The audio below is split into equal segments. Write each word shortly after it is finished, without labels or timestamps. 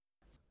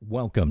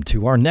Welcome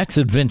to our next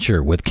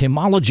adventure with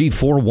Kimology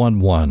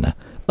 411,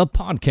 a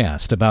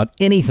podcast about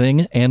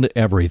anything and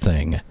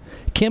everything.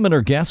 Kim and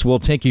her guests will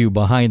take you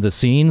behind the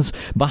scenes,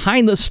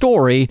 behind the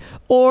story,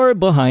 or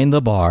behind the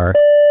bar.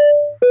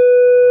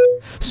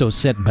 So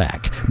sit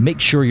back, make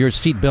sure your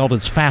seatbelt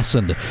is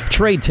fastened,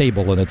 tray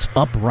table in its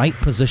upright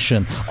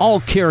position,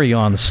 all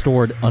carry-ons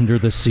stored under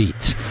the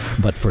seats.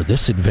 But for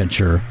this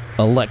adventure,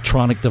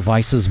 electronic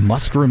devices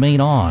must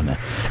remain on,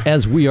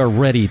 as we are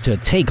ready to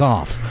take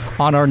off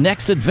on our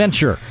next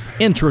adventure,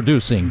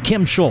 introducing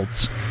Kim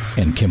Schultz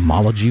and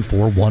Kimology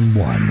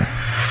 411.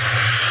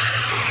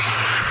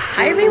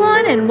 Hi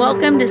everyone, and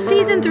welcome to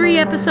Season 3,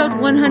 Episode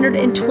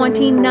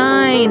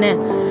 129.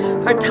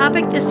 Our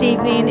topic this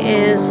evening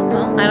is,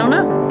 well, I don't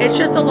know. It's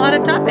just a lot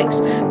of topics.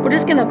 We're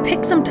just going to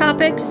pick some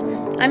topics.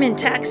 I'm in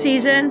tax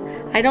season.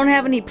 I don't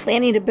have any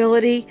planning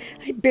ability.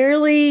 I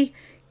barely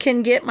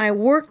can get my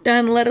work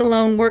done, let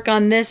alone work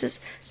on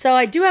this. So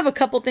I do have a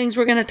couple things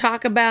we're going to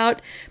talk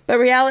about. But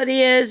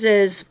reality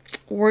is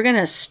we're going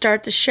to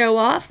start the show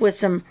off with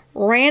some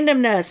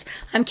randomness.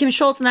 I'm Kim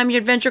Schultz, and I'm your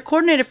adventure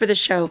coordinator for the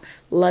show.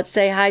 Let's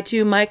say hi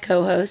to my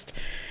co-host,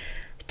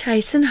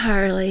 Tyson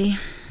Harley.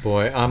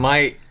 Boy,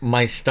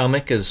 my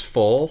stomach is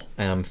full.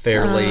 I'm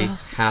fairly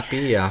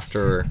happy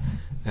after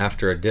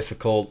a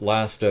difficult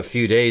last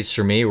few days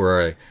for me,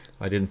 where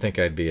I didn't think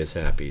I'd be as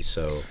happy.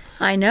 So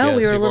I know, yes,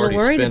 we were a little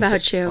worried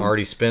about you.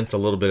 Already spent a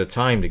little bit of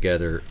time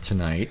together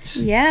tonight.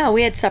 Yeah,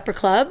 we had supper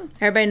club.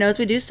 Everybody knows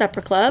we do supper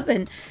club,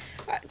 and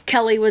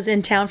Kelly was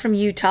in town from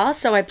Utah,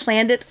 so I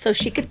planned it so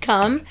she could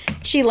come.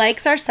 She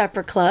likes our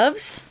supper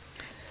clubs.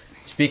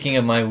 Speaking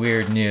of my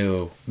weird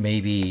new,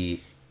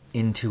 maybe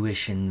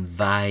intuition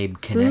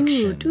vibe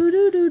connection,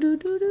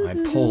 I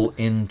pull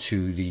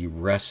into the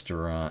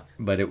restaurant,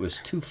 but it was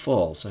too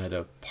full, so I had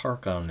to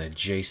park on an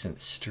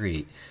adjacent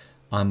street.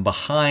 I'm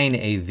behind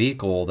a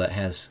vehicle that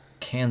has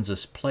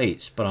Kansas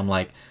plates, but I'm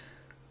like,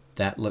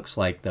 that looks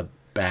like the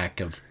back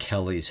of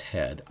Kelly's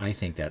head. I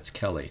think that's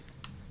Kelly.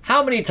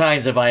 How many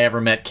times have I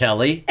ever met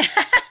Kelly?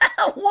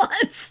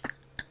 Once.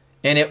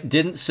 And it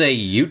didn't say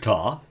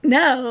Utah.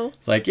 No.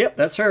 It's like, yep,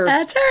 that's her.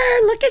 That's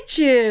her. Look at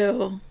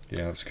you.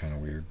 Yeah, it's kind of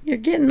weird. You're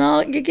getting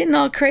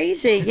all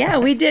crazy. Yeah,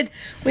 we did.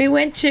 We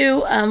went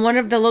to one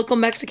of the local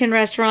Mexican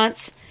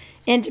restaurants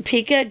in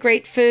Topeka.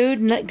 Great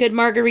food, good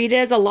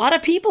margaritas. A lot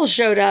of people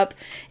showed up.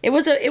 It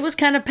was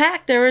kind of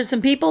packed. There were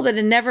some people that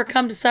had never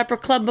come to supper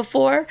club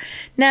before.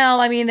 Now,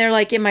 I mean, they're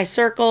like in my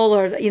circle,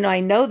 or I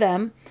know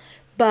them.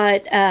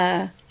 But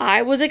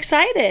I was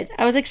excited.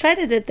 I was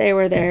excited that they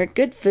were there.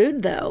 Good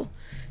food, though.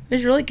 It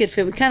was really good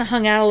food. We kind of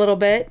hung out a little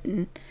bit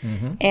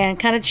and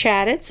kind of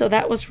chatted, so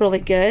that was really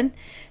good.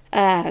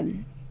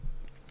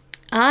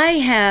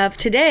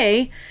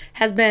 Today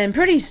has been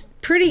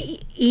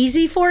pretty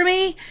easy for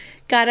me.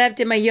 Got up,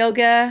 did my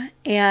yoga,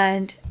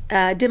 and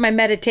did my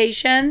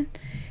meditation.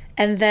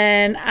 And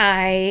then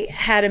I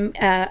had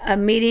a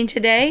meeting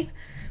today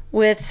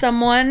with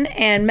someone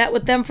and met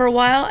with them for a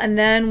while, and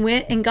then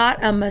went and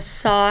got a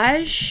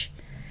massage.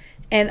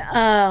 And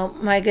oh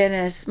my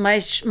goodness, my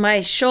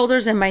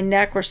shoulders and my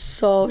neck were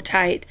so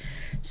tight.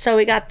 So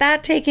we got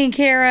that taken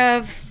care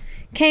of.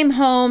 Came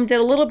home, did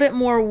a little bit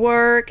more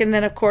work, and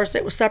then of course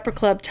it was supper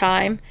club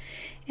time.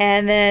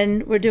 And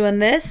then we're doing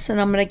this,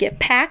 and I'm going to get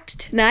packed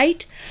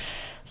tonight.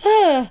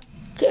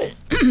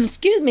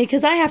 Excuse me,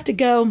 because I have to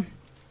go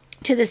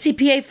to the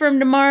CPA firm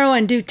tomorrow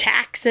and do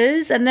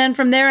taxes, and then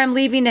from there I'm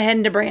leaving to head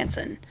into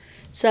Branson.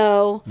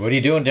 So what are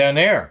you doing down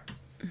there?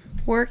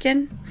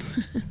 Working.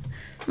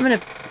 I'm going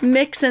to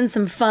mix in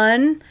some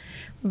fun,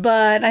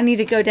 but I need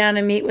to go down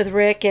and meet with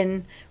Rick,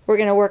 and we're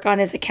going to work on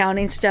his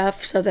accounting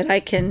stuff so that I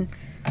can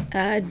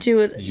do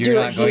it here.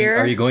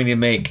 Are you going to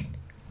make,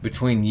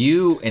 between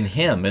you and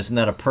him, isn't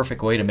that a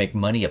perfect way to make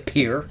money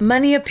appear?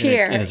 Money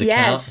appear, in his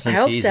yes, account, I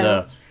hope he's so.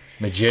 A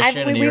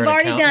magician. We've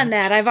already done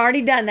that. I've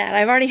already done that.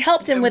 I've already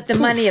helped him with the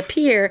money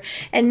appear,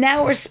 and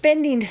now we're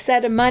spending a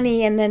set of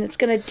money, and then it's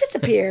going to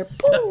disappear.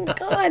 Boom,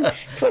 gone.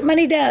 That's what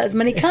money does.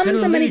 Money comes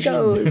and money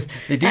goes.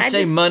 They do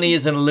say money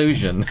is an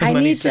illusion. The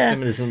money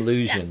system is an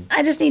illusion.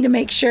 I just need to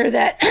make sure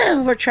that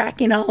we're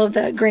tracking all of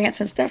the grants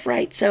and stuff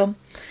right. So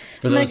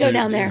I'm going to go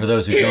down there. For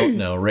those who don't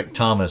know, Rick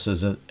Thomas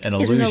is an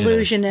illusionist. He's an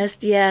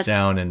illusionist, yes.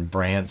 Down in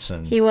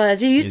Branson. He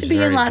was. He used to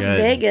be in Las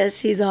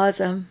Vegas. He's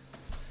awesome.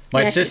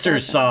 My sister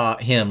saw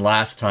him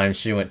last time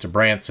she went to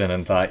Branson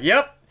and thought,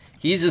 yep,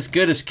 he's as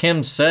good as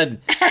Kim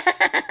said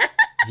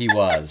he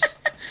was.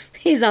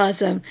 He's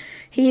awesome.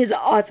 He is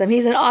awesome.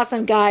 He's an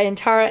awesome guy. And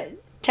Tara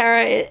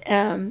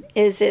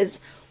is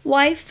his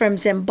wife from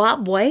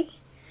Zimbabwe.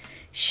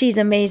 She's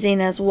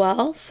amazing as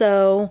well.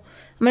 So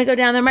I'm going to go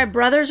down there. My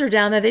brothers are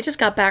down there. They just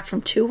got back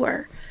from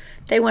tour.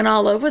 They went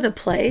all over the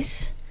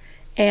place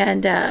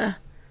and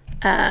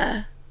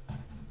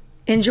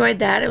enjoyed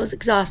that. It was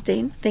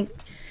exhausting.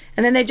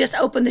 And then they just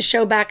opened the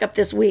show back up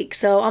this week.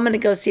 So I'm going to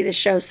go see the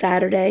show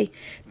Saturday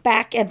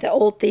back at the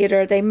old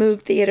theater. They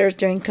moved theaters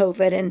during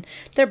COVID, and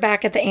they're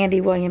back at the Andy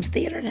Williams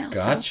Theater now.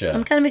 Gotcha. So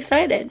I'm kind of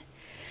excited.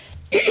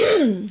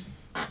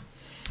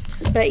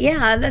 But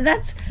yeah,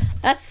 that's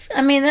That's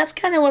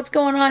kind of what's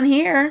going on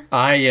here.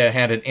 I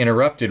had an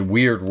interrupted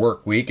weird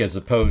work week as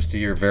opposed to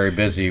your very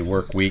busy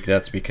work week.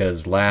 That's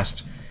because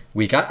last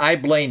week I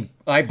blame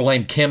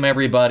Kim,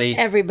 everybody.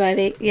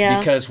 Everybody, yeah.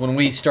 Because when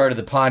we started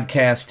the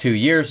podcast 2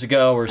 years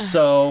ago or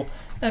so,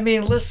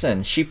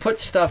 listen, she put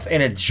stuff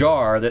in a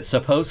jar that's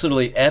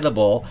supposedly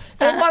edible.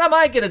 And what am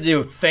I going to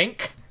do?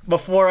 Think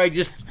before I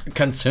just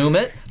consume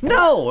it?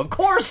 No, of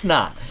course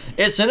not.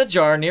 It's in a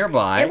jar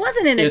nearby. It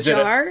wasn't in a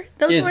jar.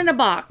 Those were in a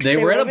box. They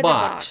were in a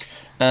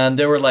box. And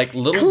they were like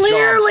little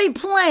clearly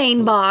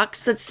plain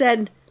box that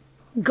said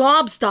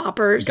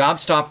Gobstoppers.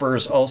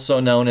 Gobstoppers, also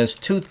known as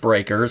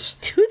toothbreakers.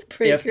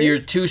 Toothbreakers. If you're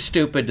too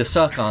stupid to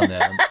suck on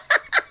them.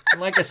 And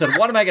like I said,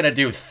 what am I going to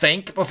do?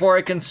 Think before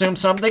I consume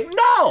something?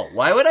 No!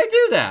 Why would I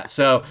do that?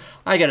 So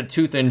I got a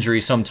tooth injury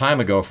some time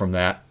ago from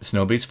that. It's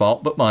nobody's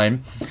fault but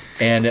mine.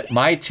 And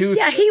my tooth...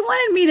 Yeah, he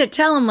wanted me to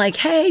tell him, like,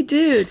 hey,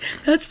 dude,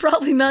 that's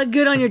probably not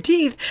good on your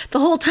teeth. The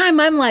whole time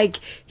I'm like,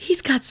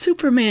 he's got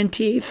Superman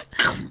teeth.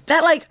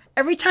 That, like,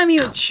 every time he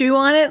would chew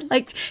on it,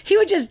 like, he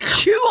would just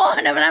chew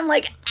on them. And I'm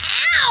like,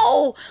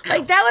 ow!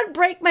 Like, that would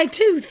break my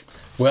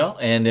tooth. Well,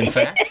 and in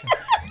fact...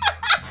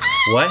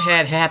 What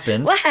had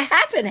happened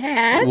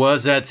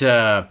was that,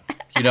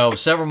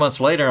 several months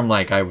later, I'm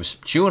like, I was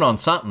chewing on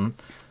something. And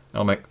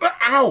I'm like,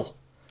 ow!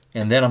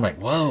 And then I'm like,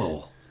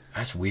 whoa,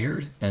 that's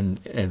weird. And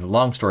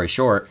long story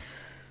short,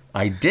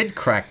 I did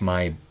crack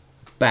my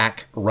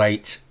back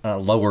right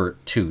lower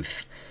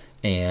tooth.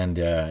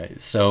 And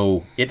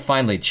so it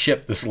finally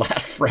chipped this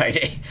last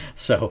Friday.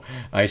 So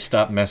I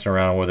stopped messing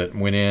around with it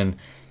and went in.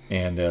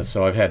 And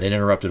so I've had an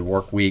interrupted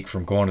work week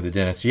from going to the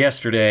dentist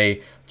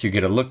yesterday to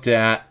get it looked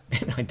at.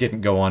 And I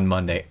didn't go on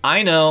Monday.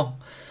 I know.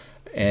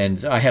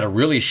 And I had a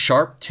really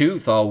sharp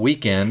tooth all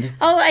weekend.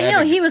 Oh, I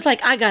know. He was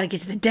like, I got to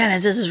get to the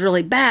dentist. This is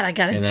really bad. I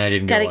got to. And then I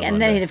didn't go on Monday.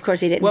 And then, of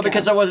course, he didn't Well,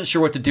 because I wasn't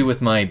sure what to do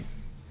with my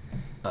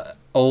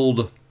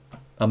old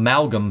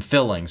amalgam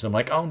fillings. I'm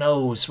like, oh,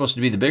 no, it's supposed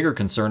to be the bigger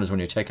concern is when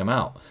you take them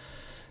out.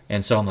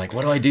 And so I'm like,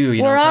 what do I do?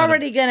 We're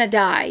already going to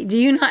die. Do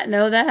you not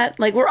know that?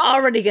 Like, we're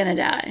already going to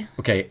die.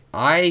 Okay,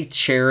 I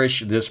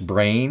cherish this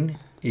brain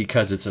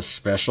because it's a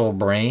special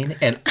brain.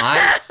 And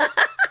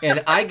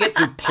I get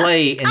to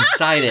play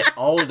inside it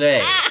all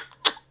day.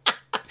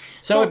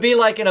 So it'd be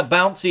like in a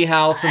bouncy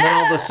house, and then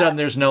all of a sudden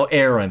there's no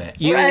air in it.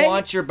 You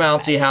want your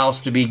bouncy house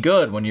to be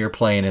good when you're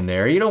playing in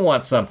there. You don't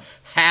want some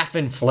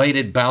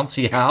half-inflated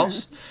bouncy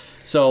house.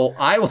 So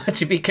I want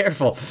to be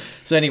careful.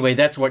 So anyway,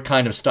 that's what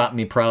kind of stopped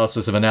me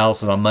paralysis of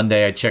analysis. On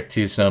Monday, I checked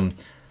to some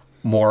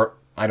more,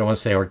 I don't want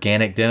to say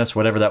organic dentist,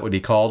 whatever that would be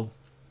called.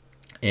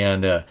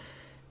 And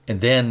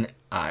then,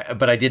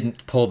 but I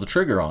didn't pull the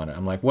trigger on it.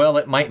 I'm like, well,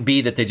 it might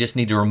be that they just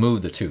need to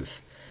remove the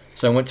tooth.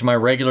 So I went to my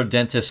regular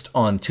dentist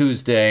on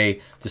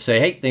Tuesday to say,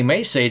 hey, they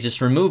may say just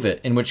remove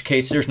it, in which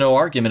case there's no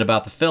argument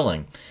about the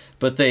filling.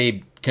 But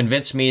they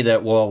convinced me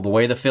that, well, the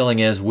way the filling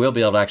is, we'll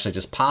be able to actually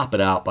just pop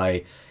it out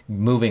by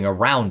moving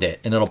around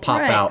it, and it'll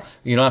pop out.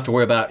 You don't have to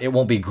worry about it. It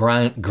won't be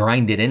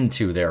grinded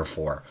into,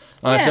 therefore.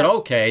 I said,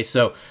 okay,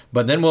 so,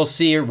 but then we'll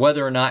see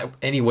whether or not,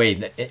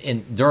 anyway,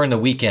 during the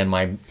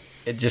weekend,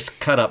 it just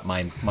cut up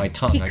my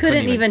tongue. He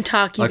couldn't even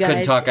talk, you guys. I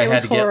couldn't talk. It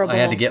was horrible. I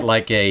had to get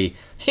like a,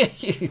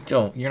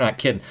 you're not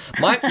kidding.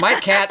 My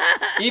cat,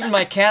 even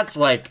my cat's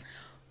like,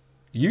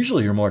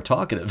 usually you're more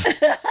talkative.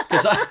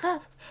 Because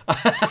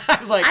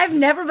I'm like, I've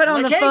never been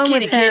on the phone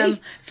with him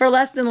for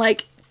less than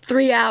like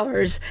 3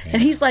 hours. Yeah.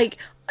 And he's like,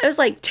 it was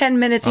like 10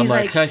 minutes. He's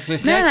like,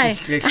 man, I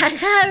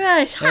can't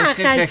really talk.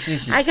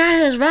 I got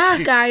this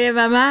mouth guard in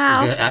my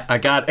mouth. I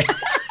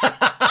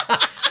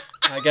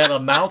got a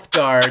mouth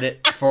guard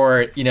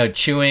for,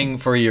 chewing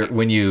for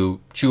when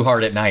you chew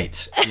hard at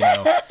night,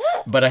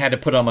 But I had to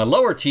put on my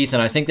lower teeth,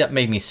 and I think that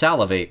made me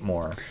salivate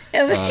more.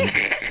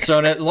 So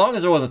as long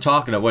as I wasn't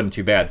talking, it wasn't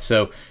too bad.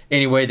 So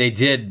anyway, they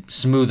did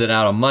smooth it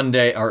out on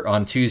Monday or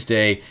on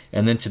Tuesday,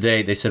 and then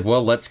today they said,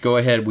 well, let's go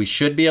ahead. We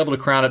should be able to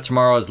crown it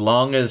tomorrow as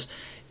long as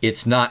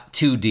it's not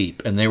too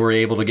deep. And they were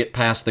able to get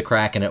past the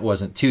crack, and it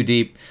wasn't too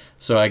deep.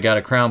 So I got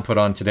a crown put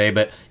on today.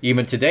 But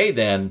even today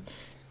then,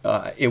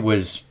 it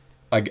was...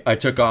 I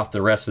took off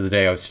the rest of the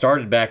day. I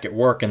started back at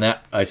work, and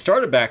I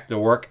started back to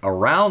work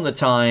around the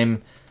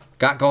time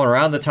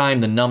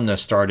the numbness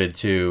started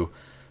to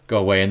go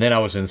away. And then I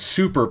was in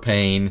super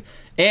pain.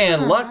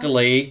 And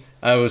luckily,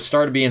 I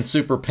started being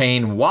super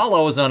pain while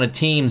I was on a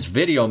Teams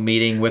video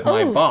meeting with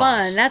my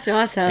boss. Fun. That's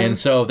awesome. And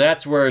so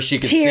that's where she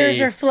could see... Tears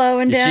are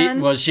flowing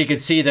down. She could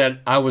see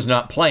that I was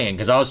not playing,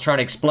 because I was trying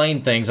to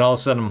explain things. All of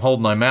a sudden, I'm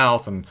holding my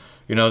mouth and...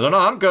 no,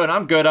 I'm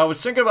good. I was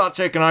thinking about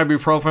taking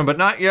ibuprofen, but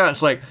not yet.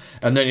 It's like,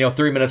 and then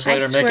 3 minutes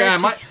later,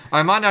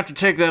 I might have to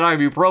take that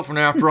ibuprofen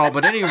after all.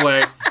 But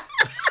anyway,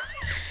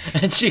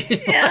 and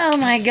she's like, oh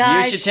my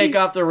gosh, you should take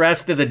off the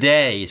rest of the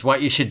day. It's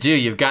what you should do.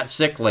 You've got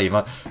sick leave.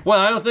 Well,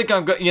 I don't think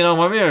I'm good.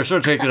 Maybe I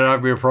should take that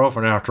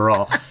ibuprofen after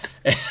all.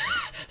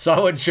 So I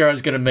wasn't sure I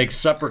was going to make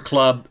supper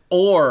club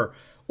or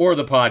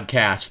the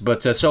podcast.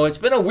 But so it's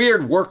been a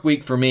weird work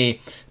week for me,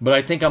 but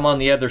I think I'm on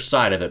the other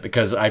side of it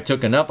because I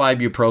took enough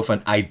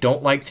ibuprofen. I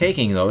don't like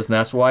taking those, and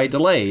that's why I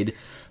delayed.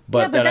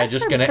 but that I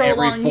just gonna every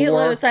prolonged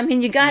 4. use. I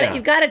mean, you've got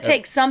to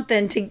take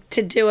something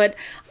to do it.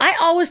 I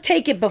always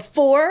take it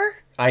before.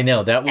 I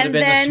know that would have And been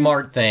the then-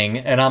 smart thing,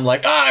 and I'm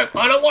like, oh,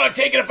 I don't want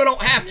to take it if I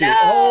don't have to. No,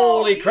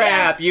 Holy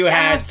crap, you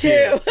had have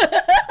to.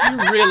 You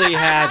really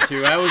had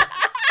to.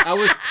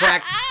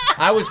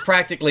 I was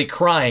practically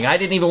crying. I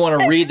didn't even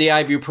want to read the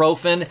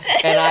ibuprofen,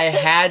 and I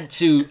had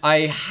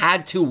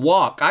to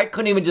walk. I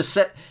couldn't even just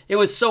sit. It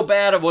was so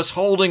bad. I was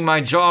holding my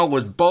jaw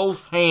with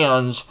both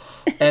hands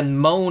and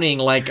moaning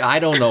like I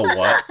don't know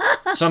what,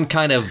 some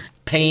kind of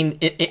pain.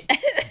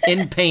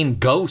 In pain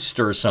ghost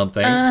or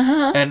something.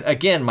 And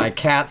again, my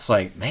cat's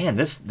like, man,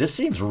 this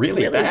seems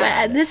really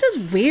bad. This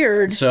is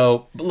weird.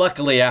 So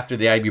luckily, after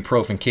the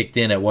ibuprofen kicked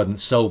in, it wasn't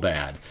so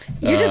bad.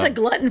 You're just a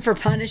glutton for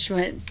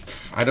punishment.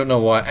 I don't know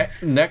why.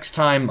 Next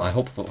time,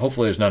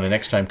 hopefully there's not a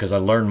next time because I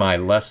learned my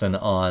lesson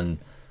on.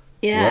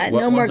 Yeah,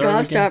 what no more ones are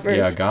it again? gobstoppers.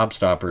 Yeah,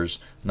 gobstoppers,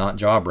 not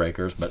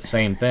jawbreakers, but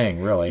same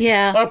thing, really.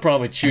 Yeah. I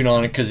probably chewed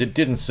on it because it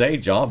didn't say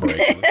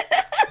jawbreaker. It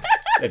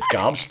said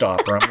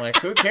gobstopper. I'm like,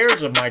 who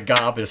cares if my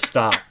gob is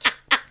stopped?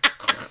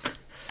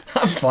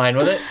 I'm fine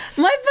with it.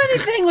 My funny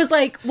thing was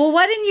like, well,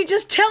 why didn't you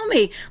just tell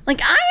me?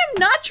 Like, I am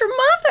not your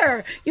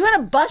mother. You want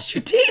to bust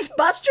your teeth?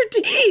 Bust your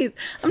teeth.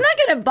 I'm not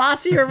going to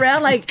boss you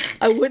around like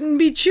I wouldn't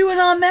be chewing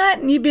on that.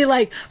 And you'd be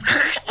like,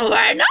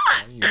 why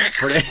not?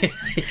 Pretty.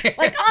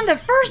 Like on the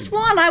first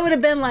one, I would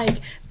have been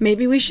like,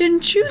 maybe we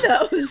shouldn't chew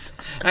those.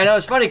 I know,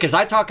 it's funny because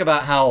I talk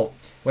about how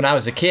when I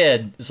was a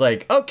kid, it's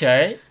like,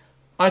 okay,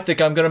 I think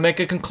I'm going to make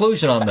a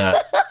conclusion on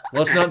that.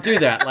 Let's not do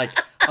that. Like,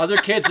 other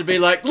kids would be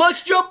like,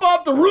 let's jump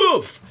off the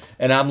roof.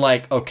 And I'm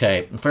like,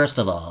 okay, first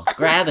of all,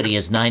 gravity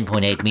is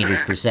 9.8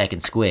 meters per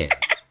second squared.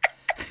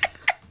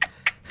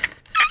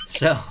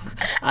 So,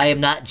 I am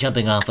not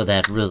jumping off of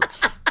that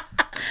roof.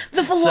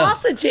 The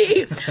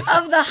velocity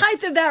of the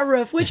height of that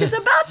roof, which is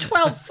about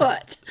 12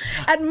 foot,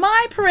 at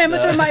my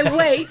perimeter, my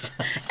weight,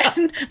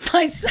 and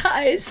my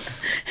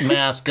size.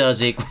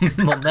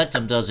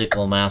 Momentum does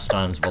equal mass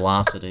times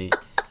velocity.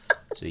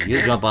 So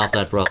you jump off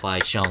that roof, I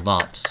shall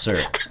not,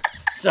 sir.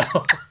 So,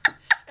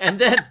 and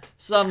then,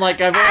 so I'm like,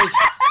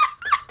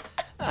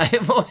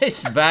 I've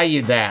always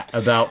valued that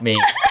about me.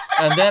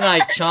 And then I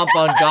chomp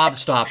on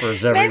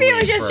gobstoppers every Maybe it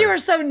was week just for you were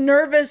so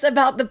nervous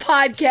about the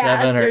podcast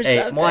 7 or 8.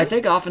 something. Well, I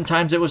think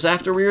oftentimes it was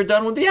after we were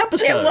done with the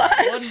episode. It was.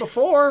 It wasn't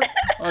before.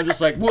 I was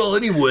just like, well,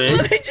 anyway,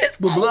 Let me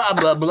just- blah,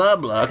 blah, blah,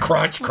 blah,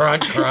 crunch,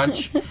 crunch,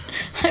 crunch.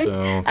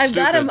 So, I've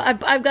got stupid. him.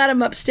 I've got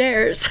him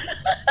upstairs.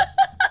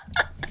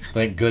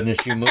 Thank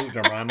goodness you moved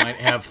them, or I might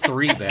have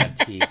 3 bad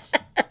teeth.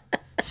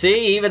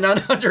 See, even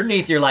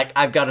underneath, you're like,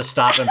 I've got to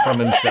stop him from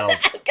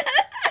himself.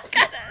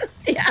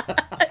 Yeah.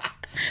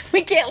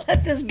 We can't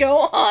let this go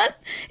on.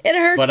 It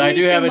hurts But me I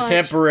do too have much. a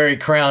temporary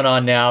crown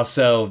on now,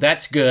 so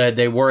that's good.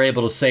 They were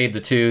able to save the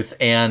tooth,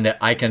 and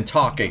I can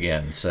talk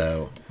again,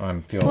 so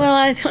I'm feeling Well,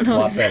 I don't know.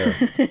 a lot better.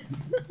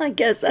 I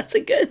guess that's a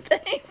good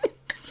thing.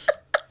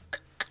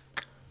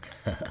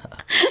 I've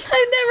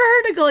never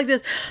heard it go like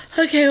this.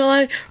 Okay, well,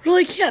 I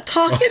really can't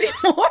talk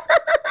anymore.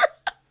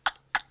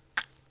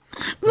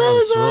 That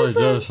was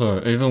awesome. does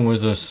hurt, even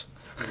with this.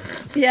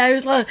 Yeah, I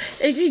was like,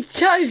 if you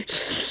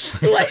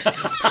like,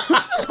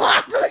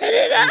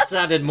 It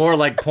sounded more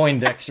like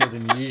Poindexter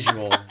than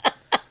usual.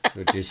 That's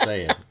what you're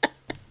saying.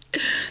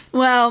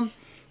 well,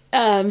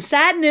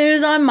 sad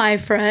news on my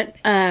front.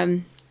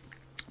 One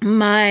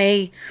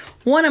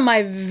of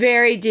my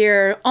very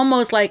dear,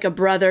 almost like a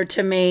brother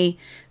to me,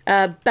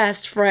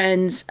 best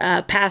friends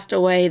passed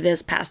away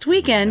this past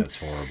weekend. That's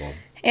horrible.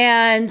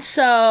 And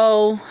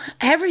so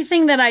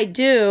everything that I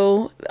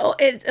do,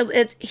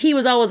 he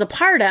was always a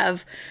part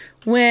of.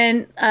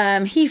 When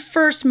he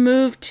first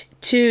moved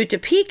to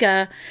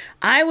Topeka,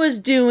 I was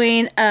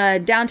doing a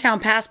downtown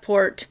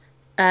passport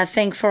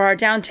thing for our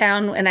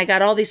downtown, and I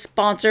got all these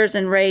sponsors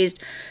and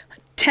raised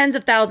tens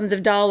of thousands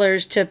of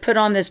dollars to put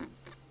on this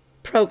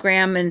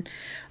program. And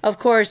of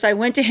course, I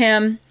went to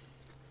him.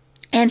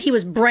 And he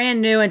was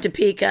brand new in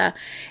Topeka.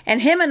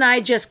 And him and I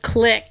just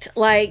clicked.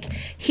 Like,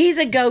 he's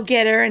a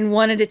go-getter and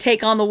wanted to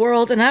take on the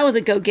world. And I was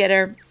a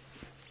go-getter.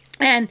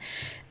 And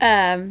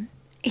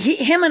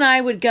him and I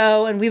would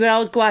go, and we would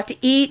always go out to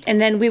eat. And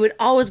then we would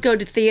always go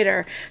to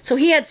theater. So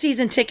he had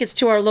season tickets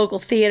to our local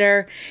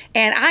theater.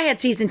 And I had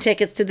season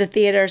tickets to the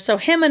theater. So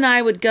him and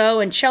I would go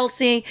in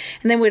Chelsea.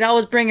 And then we'd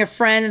always bring a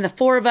friend. And the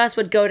 4 of us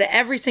would go to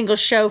every single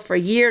show for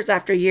years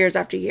after years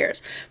after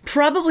years.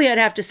 Probably, I'd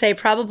have to say,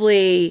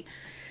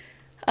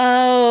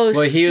 Well,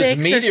 he was 6 or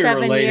media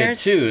 7 related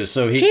years. too,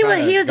 so He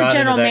was the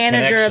general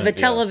manager of a the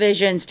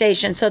television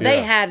station, so they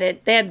Yeah. had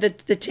it. They had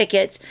the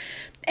tickets,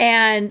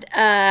 and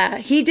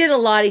he did a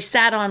lot. He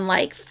sat on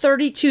like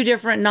 32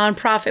 different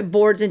nonprofit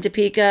boards in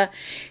Topeka.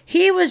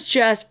 He was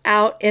just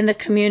out in the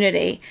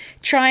community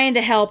trying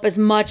to help as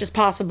much as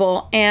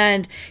possible,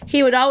 and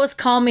he would always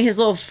call me his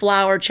little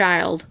flower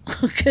child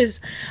because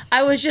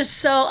I was just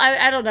so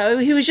I don't know.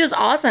 He was just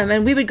awesome,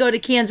 and we would go to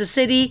Kansas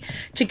City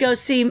to go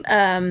see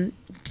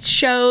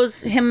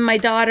shows, him and my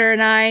daughter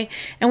and I,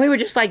 and we were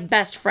just like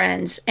best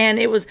friends. And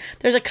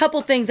there's a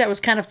couple things that was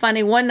kind of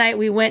funny. One night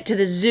we went to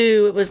the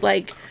zoo. It was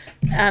like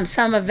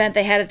some event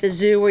they had at the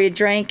zoo where you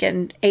drank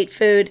and ate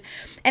food.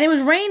 And it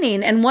was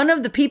raining, and one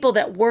of the people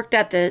that worked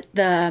at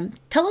the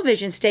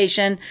television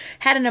station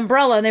had an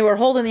umbrella, and they were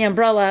holding the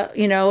umbrella,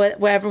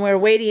 wherever we were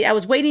waiting. I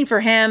was waiting for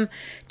him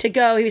to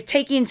go. He was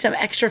taking some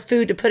extra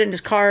food to put in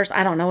his cars.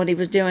 I don't know what he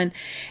was doing.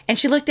 And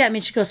she looked at me,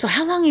 and she goes, "So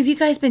how long have you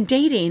guys been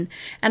dating?"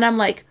 And I'm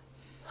like,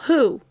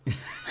 "Who?"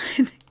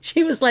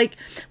 She was like,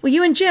 "Well,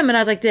 you and Jim." And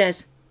I was like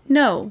this,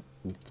 "No,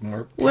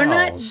 we're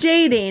not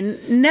dating.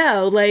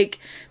 No, like,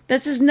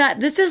 this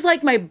is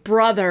like my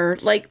brother.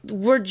 Like,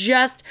 we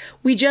just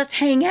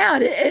hang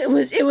out." It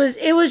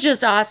was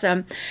just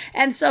awesome.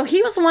 And so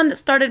he was the one that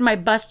started my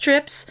bus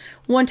trips.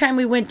 One time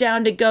we went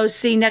down to go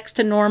see Next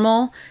to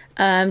Normal,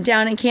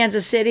 down in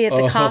Kansas City at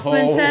the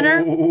Kauffman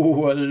Center.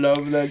 Oh, I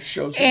love that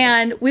show so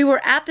And much. we were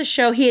at the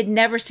show. He had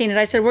never seen it.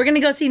 I said, "We're going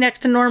to go see Next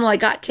to Normal. I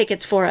got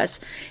tickets for us."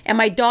 And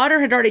my daughter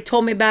had already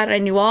told me about it. I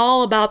knew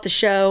all about the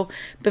show.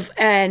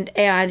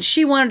 And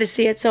she wanted to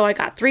see it. So I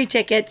got 3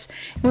 tickets.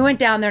 We went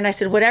down there and I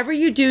said, "Whatever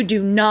you do,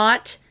 do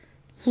not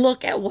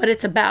look at what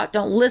it's about.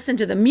 Don't listen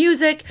to the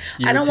music.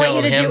 I don't want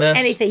you to do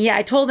anything." Yeah,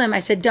 I told him. I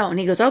said, "Don't."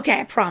 He goes,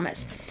 "Okay, I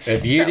promise."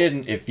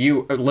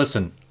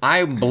 Listen,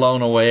 I'm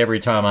blown away every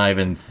time I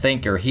even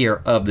think or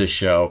hear of this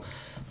show.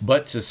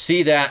 But to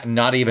see that and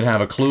not even have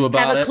a clue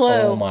about it,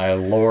 oh my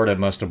Lord, it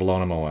must have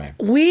blown him away.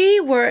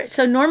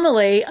 So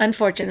normally,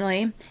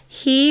 unfortunately,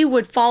 he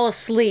would fall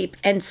asleep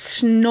and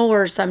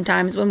snore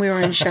sometimes when we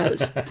were in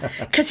shows.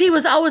 Because he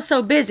was always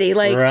so busy.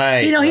 Like,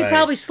 he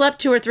probably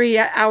slept 2 or 3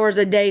 hours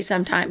a day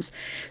sometimes.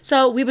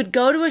 So we would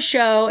go to a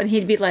show and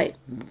he'd be like...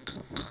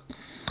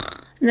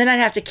 And then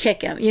I'd have to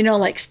kick him,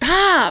 like,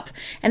 "Stop."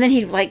 And then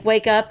he'd like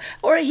wake up,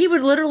 or he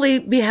would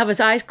literally have his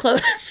eyes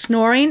closed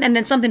snoring, and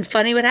then something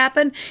funny would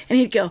happen and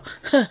he'd go,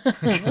 I'm like,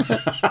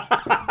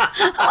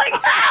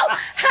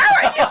 how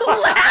are you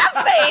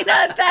laughing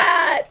at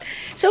that?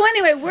 So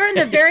anyway, we're in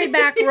the very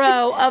back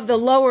row of the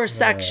lower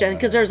section,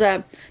 because there's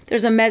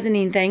a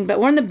mezzanine thing,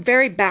 but we're in the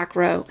very back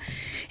row.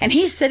 And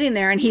he's sitting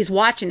there and he's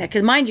watching it,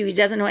 because mind you, he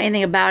doesn't know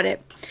anything about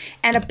it.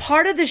 And a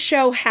part of the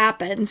show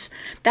happens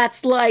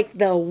that's like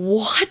the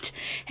what?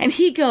 And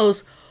he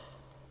goes,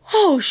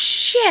 "Oh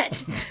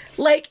shit."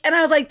 And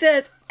I was like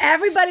this.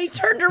 Everybody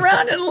turned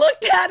around and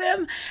looked at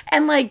him,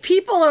 and like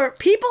people are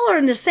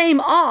in the same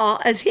awe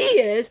as he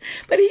is,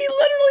 but he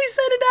literally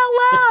said it out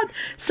loud.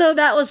 So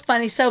that was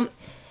funny. So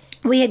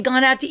we had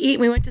gone out to eat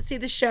and we went to see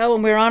the show,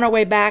 and we were on our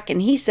way back,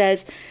 and he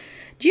says,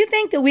 "Do you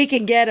think that we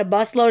could get a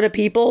busload of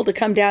people to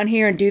come down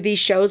here and do these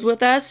shows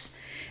with us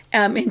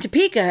in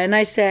Topeka?" And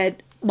I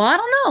said, "Well, I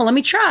don't know. Let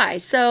me try."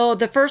 So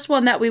the first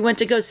one that we went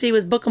to go see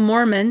was Book of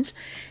Mormons.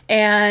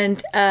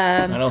 And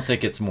I don't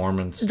think it's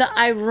Mormons. The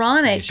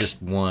ironic... It's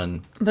just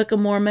one. Book of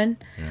Mormon.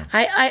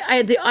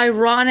 Yeah. The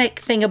ironic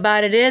thing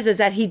about it is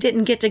that he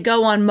didn't get to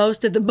go on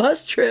most of the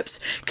bus trips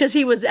because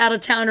he was out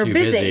of town or Too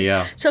busy.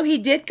 Yeah. So he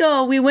did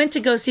go. We went to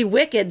go see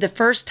Wicked the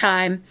first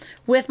time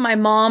with my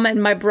mom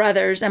and my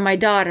brothers and my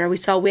daughter. We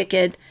saw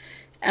Wicked,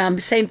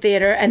 same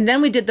theater. And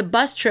then we did the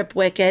bus trip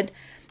Wicked.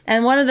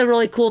 And one of the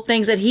really cool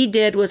things that he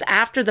did was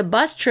after the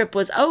bus trip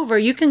was over,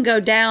 you can go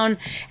down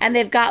and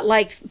they've got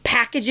like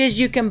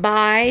packages you can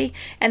buy,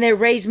 and they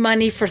raise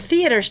money for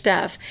theater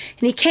stuff.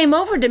 And he came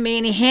over to me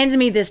and he hands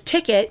me this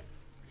ticket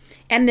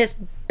and this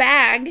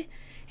bag,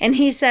 and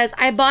he says,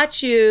 "I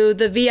bought you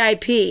the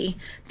VIP.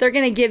 They're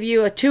going to give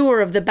you a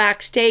tour of the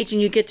backstage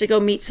and you get to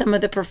go meet some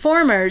of the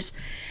performers."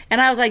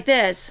 And I was like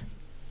this,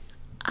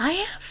 "I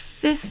have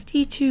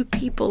 52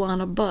 people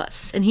on a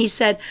bus." And he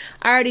said,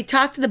 "I already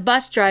talked to the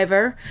bus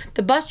driver.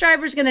 The bus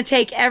driver's going to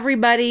take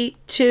everybody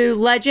to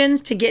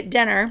Legends to get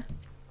dinner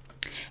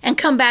and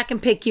come back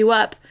and pick you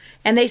up."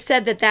 And they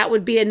said that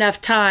would be enough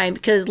time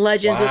because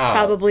Legends was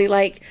probably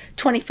like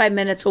 25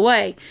 minutes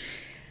away.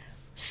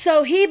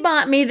 So he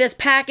bought me this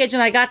package,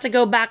 and I got to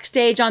go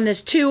backstage on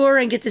this tour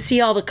and get to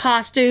see all the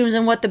costumes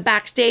and what the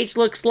backstage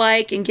looks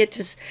like, and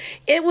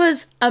it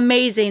was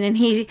amazing. And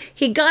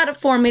he got it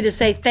for me to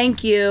say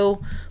thank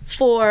you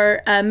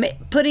for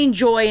putting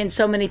joy in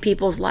so many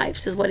people's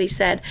lives, is what he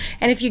said.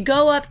 And if you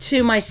go up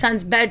to my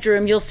son's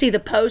bedroom, you'll see the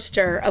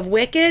poster of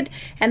Wicked,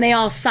 and they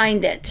all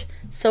signed it.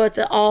 So it's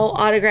an all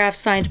autographed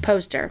signed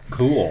poster.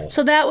 Cool.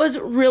 So that was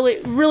really,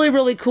 really,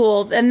 really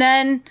cool. And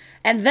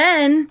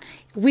then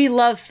we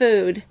love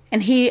food,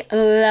 and he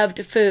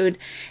loved food.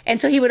 And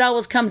so he would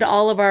always come to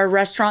all of our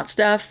restaurant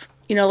stuff.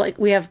 Like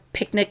we have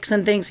picnics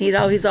and things. He's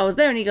always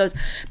there, and he goes,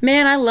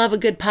 "Man, I love a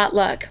good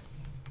potluck."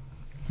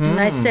 And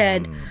I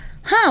said,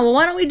 well,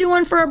 why don't we do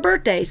one for our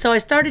birthday? So I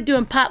started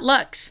doing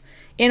potlucks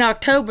in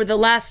October, the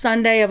last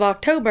Sunday of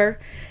October,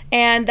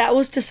 and that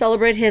was to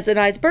celebrate his and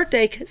I's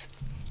birthday, because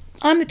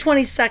I'm the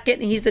 22nd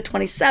and he's the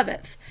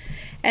 27th.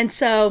 And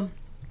so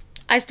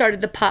I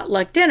started the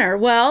potluck dinner.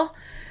 Well,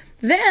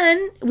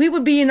 then we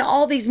would be in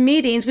all these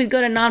meetings. We'd go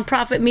to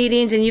nonprofit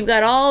meetings, and you've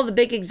got all the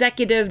big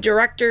executive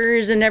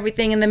directors and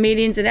everything in the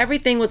meetings, and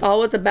everything was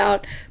always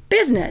about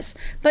business.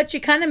 But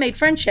you kind of made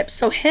friendships.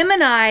 So him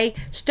and I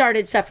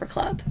started Supper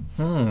Club.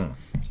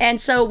 And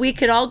so we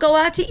could all go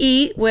out to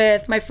eat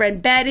with my friend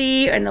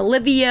Betty and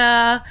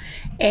Olivia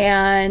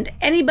and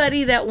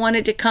anybody that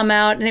wanted to come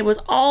out, and it was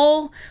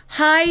all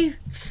high,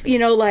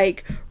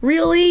 like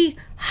really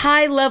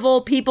high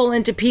level people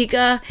in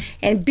Topeka,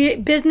 and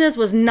business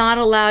was not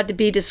allowed to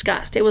be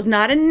discussed. It was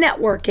not a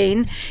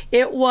networking.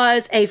 It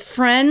was a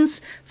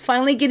friends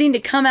finally getting to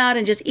come out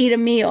and just eat a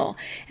meal.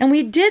 And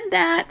we did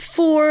that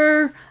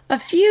for a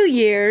few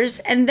years,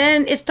 and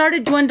then it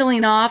started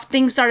dwindling off.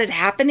 Things started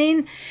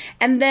happening.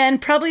 And then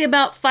probably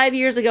about 5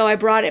 years ago, I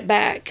brought it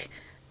back.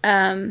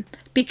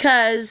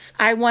 Because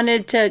I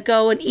wanted to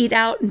go and eat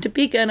out in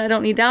Topeka, and I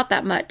don't eat out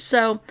that much.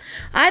 So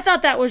I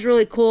thought that was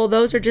really cool.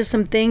 Those are just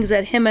some things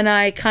that him and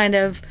I kind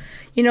of,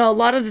 a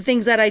lot of the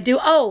things that I do.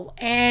 Oh,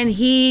 and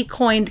he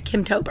coined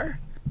Kimtober.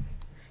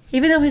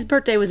 Even though his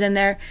birthday was in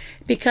there,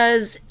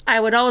 because I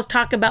would always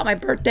talk about my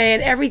birthday,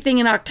 and everything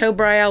in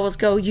October, I always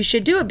go, you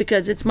should do it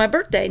because it's my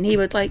birthday. And he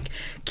was like,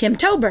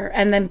 Kimtober.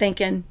 And then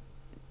thinking,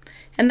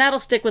 and that'll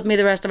stick with me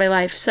the rest of my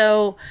life.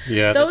 So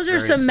those are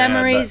some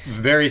memories.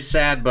 Very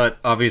sad, but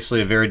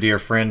obviously a very dear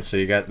friend. So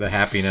you got the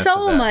happiness.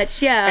 So of that.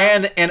 much,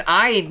 yeah. And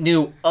I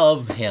knew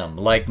of him.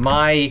 Like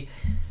my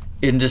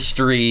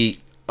industry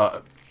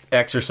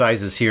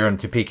exercises here in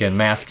Topeka and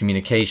mass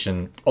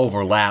communication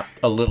overlapped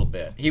a little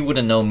bit. He would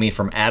have known me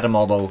from Adam,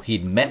 although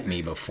he'd met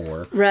me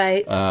before.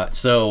 Right.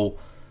 So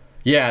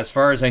yeah, as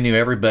far as I knew,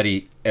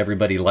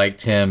 everybody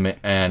liked him,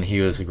 and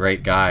he was a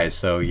great guy.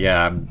 So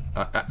yeah,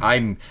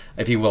 I'm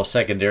if you will,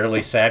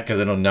 secondarily sad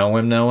because I don't know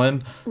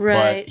him.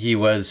 Right. But he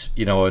was,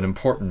 an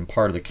important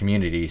part of the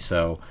community.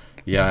 So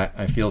yeah,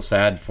 I feel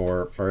sad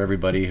for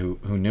everybody who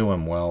knew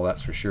him well.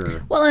 That's for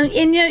sure. Well,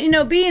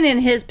 and being in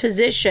his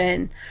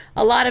position,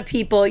 a lot of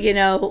people,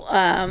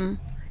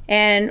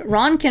 and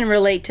Ron can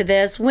relate to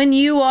this. When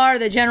you are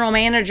the general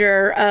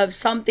manager of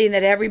something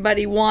that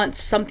everybody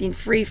wants something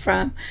free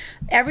from,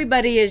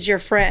 everybody is your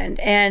friend.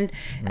 And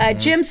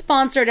Jim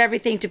sponsored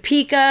everything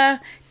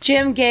Topeka.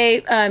 Jim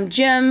gave,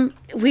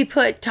 we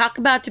talk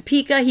about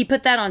Topeka. He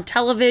put that on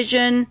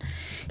television.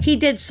 He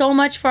did so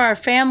much for our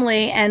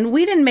family, and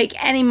we didn't make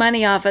any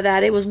money off of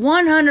that. It was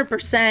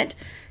 100%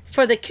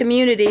 for the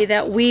community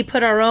that we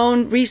put our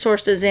own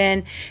resources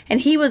in,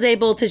 and he was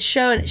able to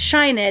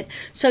shine it.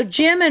 So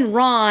Jim and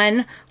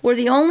Ron were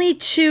the only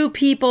two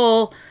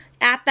people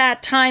at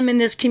that time in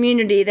this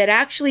community that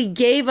actually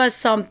gave us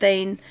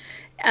something,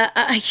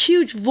 a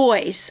huge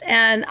voice,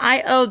 and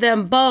I owe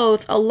them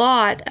both a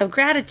lot of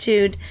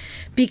gratitude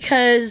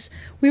because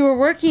we were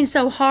working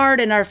so hard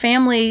and our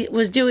family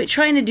was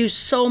trying to do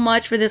so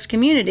much for this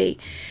community.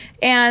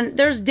 And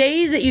there's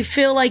days that you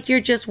feel like you're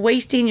just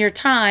wasting your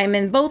time,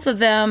 and both of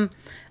them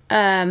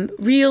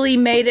really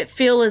made it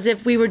feel as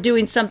if we were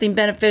doing something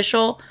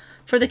beneficial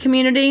for the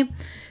community.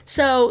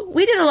 So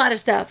we did a lot of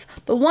stuff.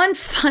 The one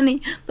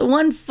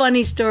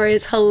funny story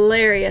is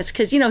hilarious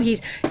because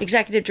he's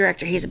executive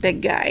director. He's a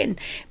big guy,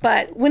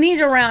 but when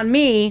he's around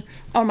me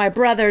or my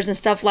brothers and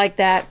stuff like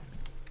that,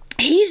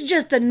 he's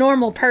just a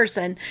normal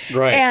person.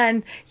 Right.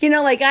 And,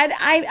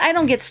 I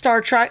don't get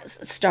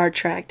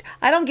starstruck.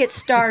 I don't get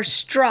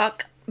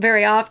starstruck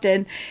very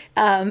often.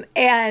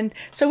 And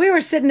so we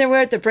were sitting there, we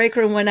were at the break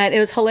room one night. It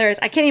was hilarious.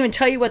 I can't even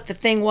tell you what the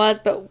thing was,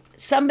 but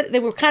they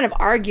were kind of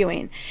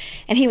arguing.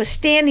 And he was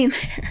standing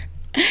there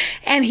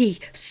and he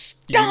stopped.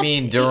 You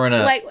mean during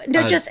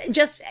just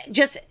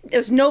there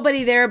was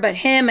nobody there but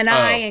him and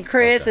I and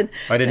Chris, okay. and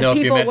I didn't know if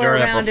you meant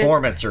during a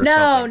performance or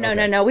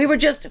something. No. We were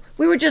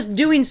just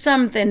doing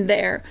something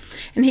there,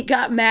 and he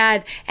got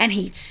mad and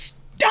he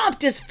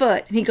stomped his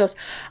foot and he goes,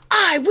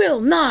 "I will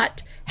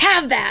not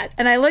have that."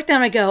 And I looked at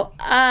him and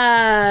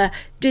I go,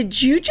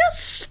 did you just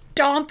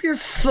stomp your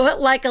foot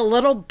like a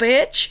little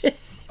bitch?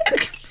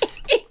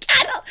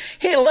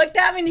 He looked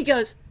at me and he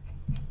goes,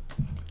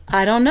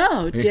 "I don't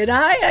know. Did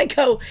I?" I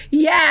go,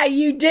 "Yeah,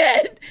 you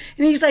did."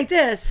 And he's like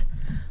this.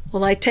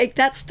 Well, I take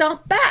that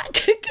stomp back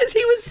because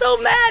he was so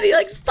mad. He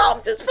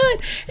stomped his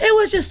foot. It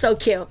was just so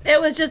cute.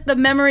 It was just the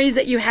memories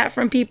that you have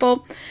from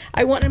people.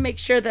 I want to make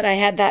sure that I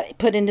had that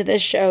put into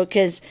this show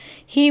because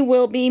he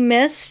will be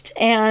missed.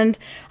 And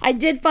I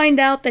did find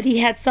out that he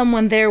had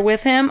someone there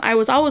with him. I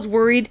was always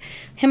worried.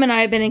 Him and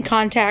I have been in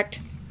contact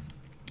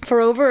for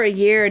over a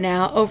year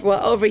now,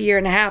 over a year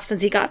and a half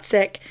since he got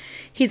sick.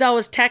 He's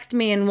always texted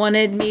me and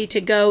wanted me to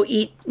go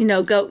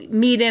go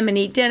meet him and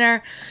eat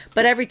dinner.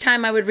 But every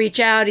time I would reach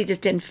out, he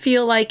just didn't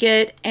feel like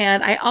it.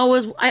 And I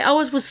always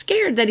was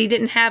scared that he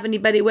didn't have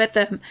anybody with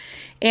him.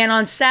 And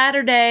on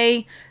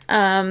Saturday,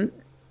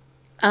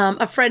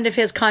 a friend of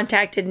his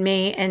contacted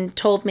me and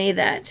told me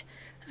that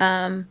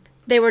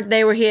they were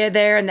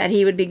there and that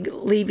he would be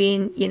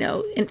leaving,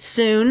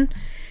 soon.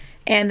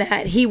 And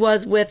that he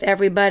was with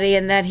everybody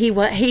and that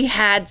he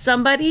had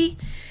somebody.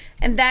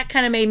 And that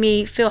kind of made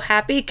me feel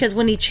happy because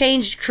when he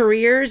changed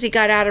careers, he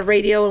got out of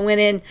radio and went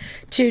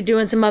into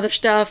doing some other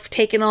stuff,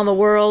 taking on the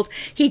world.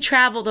 He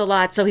traveled a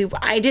lot, so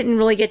I didn't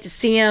really get to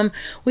see him.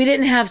 We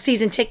didn't have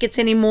season tickets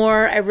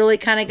anymore. I really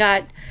kind of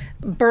got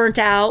burnt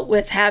out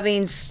with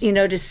having,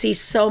 to see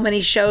so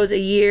many shows a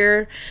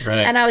year. Right.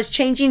 And I was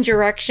changing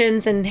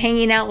directions and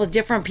hanging out with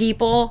different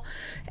people.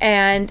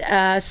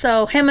 And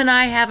so him and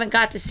I haven't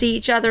got to see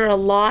each other a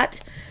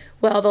lot.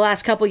 Well, the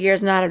last couple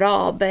years, not at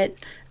all. But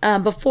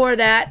before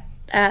that,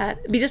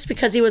 just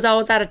because he was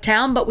always out of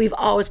town, but we've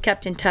always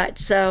kept in touch.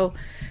 So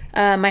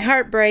my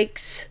heart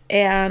breaks,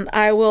 and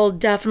I will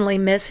definitely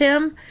miss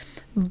him.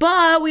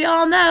 But we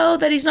all know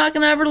that he's not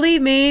going to ever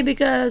leave me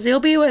because he'll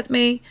be with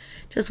me.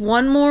 Just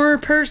one more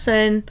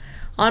person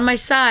on my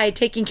side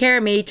taking care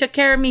of me. He took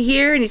care of me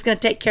here, and he's going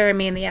to take care of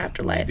me in the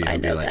afterlife. Maybe I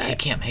know like, that.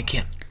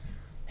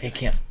 Hey,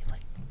 Kim.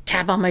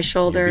 Tap on my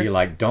shoulder. You'd be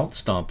like, don't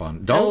stomp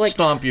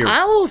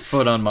your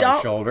foot on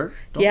my shoulder.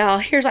 Don't. Yeah,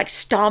 here's like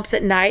stomps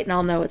at night, and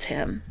I'll know it's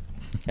him.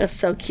 It's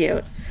so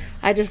cute.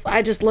 I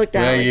just looked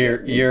at. Yeah,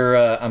 you're.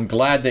 I'm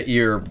glad that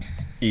you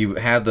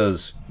had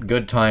those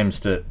good times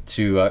to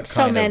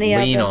kind of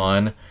lean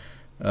on,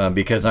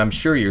 because I'm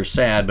sure you're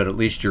sad, but at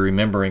least you're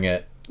remembering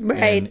it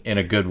in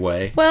a good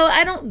way. Well,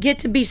 I don't get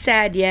to be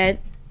sad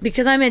yet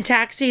because I'm in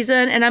tax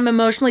season and I'm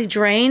emotionally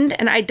drained,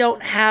 and I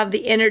don't have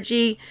the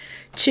energy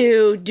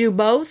to do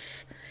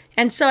both.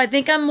 And so I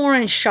think I'm more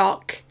in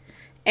shock.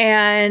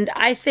 And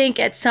I think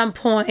at some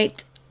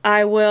point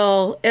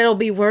it'll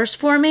be worse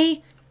for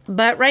me.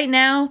 But right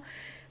now,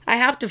 I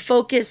have to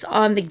focus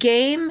on the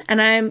game,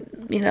 and I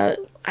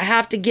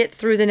have to get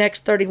through the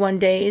next 31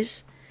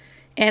 days.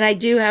 And I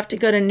do have to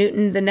go to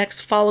Newton the next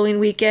following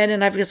weekend,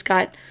 and I've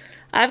got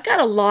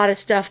a lot of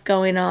stuff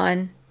going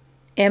on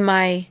in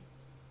my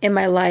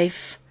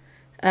life.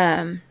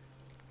 And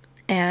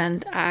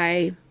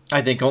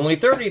I think only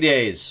 30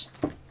 days.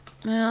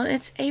 Well,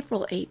 it's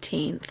April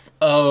 18th.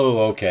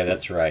 Oh, okay,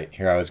 that's right.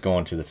 Here I was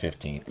going to the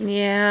 15th.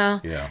 Yeah.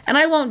 Yeah. And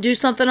I won't do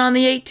something on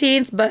the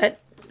 18th, but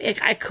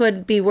I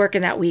could be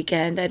working that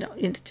weekend.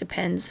 It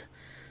depends.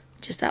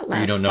 Just that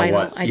last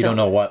final. You don't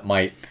know what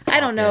might. I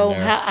don't know.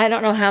 I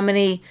don't know how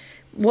many.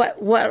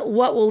 What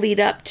will lead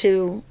up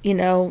to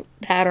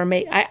that or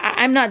may.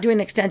 I'm not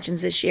doing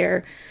extensions this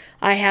year.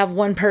 I have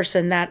one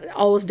person that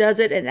always does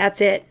it, and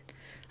that's it.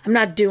 I'm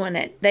not doing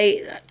it.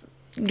 They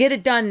get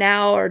it done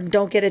now or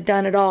don't get it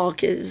done at all,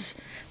 because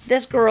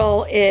this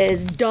girl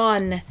is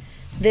done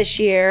this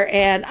year,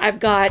 and I've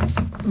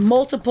got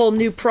multiple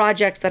new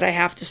projects that I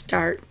have to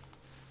start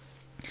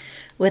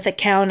with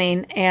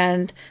accounting,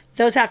 and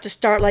those have to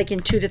start like in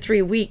 2 to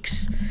 3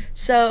 weeks.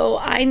 So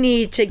I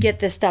need to get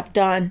this stuff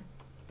done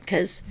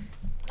because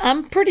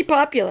I'm pretty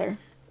popular.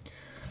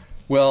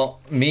 Well,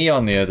 me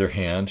on the other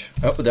hand,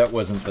 that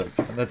wasn't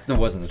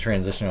the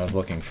transition I was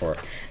looking for.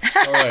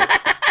 All right.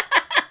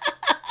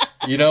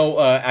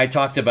 I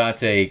talked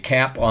about a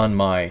cap on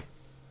my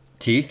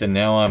teeth, and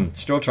now I'm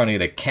still trying to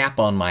get a cap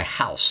on my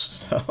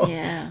house. So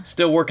yeah.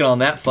 Still working on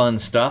that fun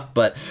stuff,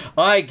 but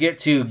I get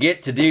to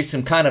do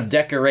some kind of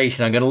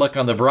decoration. I'm going to look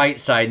on the bright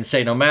side and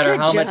say, no matter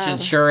how much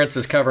insurance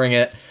is covering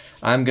it,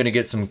 I'm going to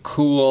get some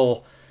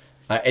cool.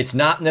 It's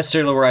not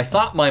necessarily where I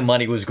thought my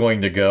money was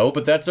going to go,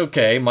 but that's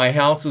okay. My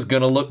house is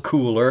going to look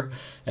cooler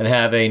and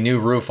have a new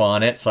roof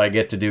on it, so I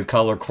get to do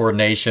color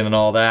coordination and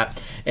all that,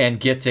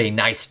 and get a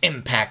nice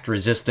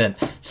impact-resistant,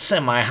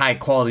 semi-high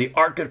quality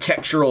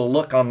architectural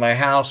look on my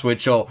house,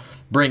 which will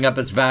bring up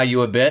its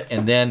value a bit,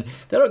 and then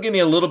that'll give me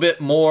a little bit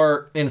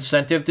more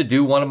incentive to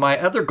do one of my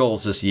other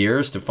goals this year,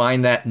 is to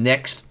find that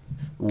next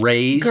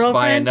raise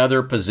by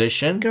another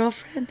position.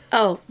 Girlfriend?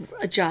 Oh,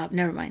 a job.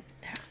 Never mind.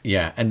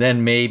 Yeah, and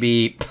then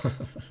maybe...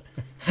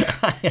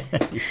 I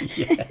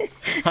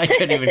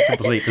couldn't even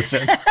complete the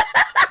sentence.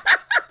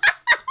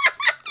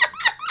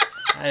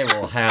 I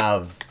will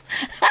have...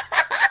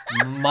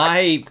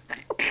 My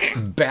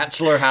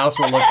bachelor house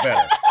will look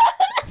better.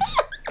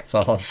 That's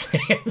all I'm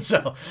saying.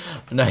 So,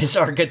 nice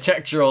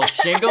architectural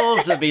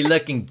shingles will be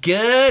looking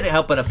good,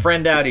 helping a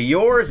friend out of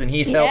yours, and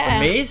he's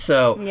helping me.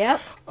 So, yep.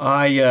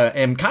 I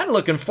am kind of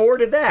looking forward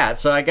to that.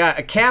 So I got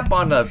a cap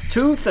on the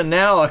tooth and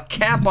now a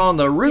cap on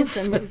the roof.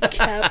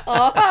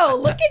 Oh,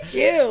 look at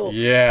you.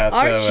 Yeah.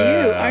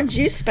 Aren't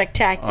you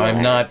spectacular?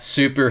 I'm not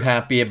super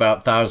happy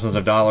about thousands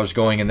of dollars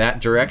going in that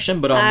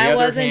direction, but on the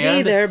other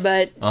hand, either,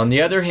 but on the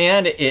other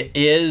hand, it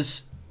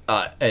is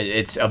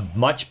it's a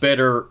much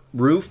better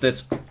roof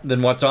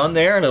than what's on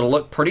there, and it'll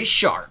look pretty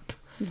sharp.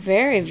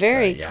 Very,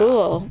 very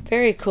cool.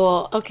 Very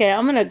cool. Okay,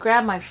 I'm going to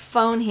grab my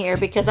phone here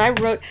because I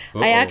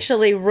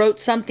actually wrote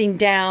something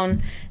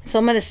down. So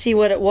I'm going to see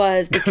what it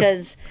was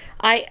because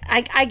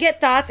I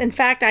get thoughts. In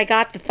fact, I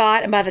got the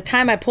thought, and by the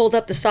time I pulled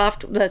up the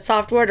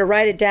software to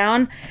write it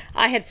down,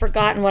 I had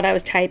forgotten what I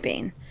was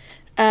typing.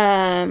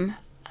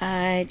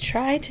 I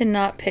try to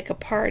not pick a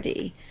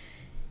party.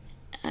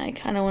 I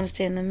kind of want to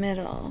stay in the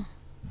middle.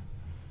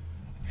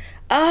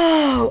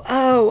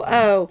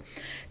 Oh.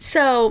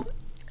 So...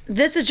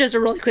 this is just a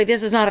really quick,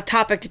 this is not a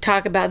topic to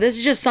talk about. This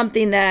is just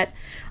something that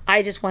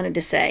I just wanted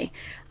to say.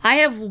 I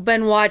have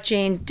been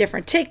watching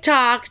different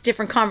TikToks,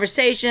 different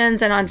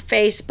conversations, and on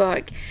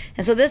Facebook.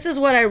 And so this is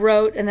what I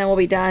wrote, and then we'll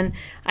be done.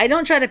 I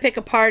don't try to pick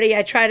a party.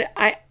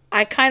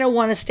 I kind of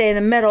want to stay in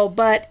the middle.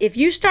 But if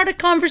you start a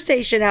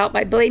conversation out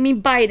by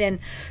blaming Biden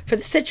for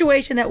the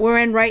situation that we're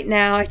in right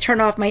now, I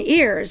turn off my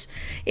ears.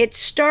 It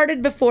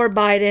started before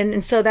Biden,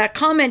 and so that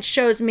comment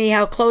shows me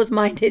how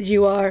close-minded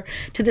you are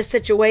to the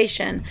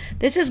situation.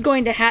 This is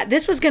going to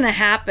this was going to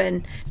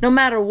happen no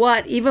matter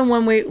what. Even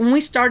when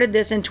we started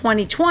this in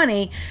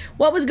 2020,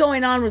 what was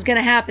going on was going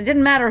to happen. It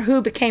didn't matter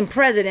who became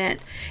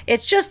president.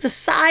 It's just the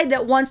side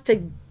that wants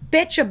to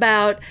bitch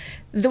about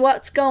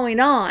what's going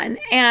on,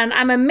 and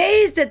I'm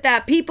amazed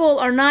that people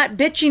are not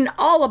bitching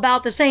all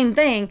about the same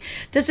thing.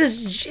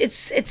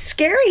 It's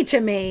scary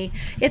to me.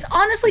 It's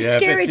honestly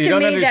scary to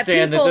me that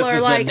people are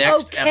like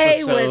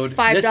okay with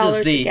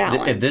 $5 a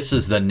gallon. This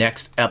is the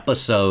next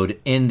episode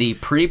in the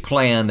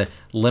pre-planned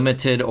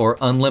limited or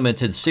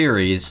unlimited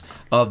series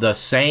of the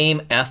same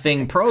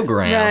effing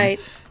program. Right.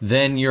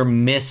 Then you're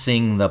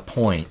missing the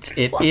point.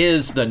 It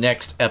is the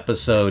next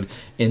episode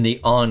in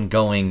the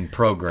ongoing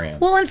program.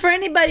 Well, and for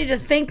anybody to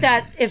think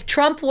that if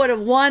Trump would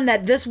have won,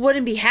 that this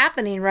wouldn't be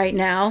happening right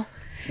now.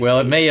 Well,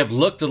 it may have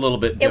looked a little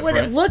bit different. It would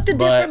have looked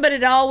different, but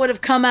it all would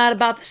have come out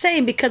about the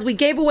same because we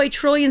gave away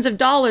trillions of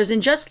dollars.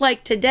 And just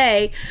like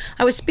today,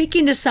 I was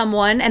speaking to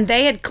someone and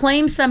they had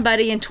claimed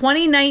somebody in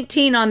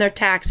 2019 on their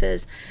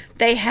taxes.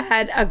 They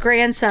had a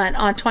grandson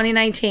on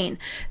 2019.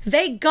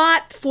 They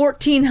got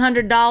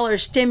 $1,400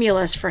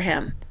 stimulus for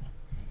him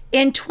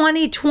in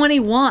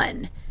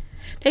 2021.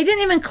 They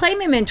didn't even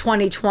claim him in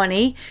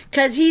 2020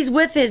 because he's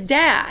with his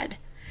dad.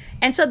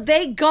 And so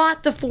they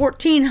got the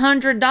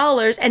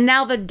 $1,400, and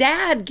now the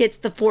dad gets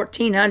the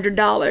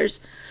 $1,400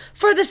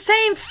 for the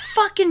same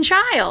fucking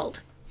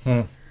child.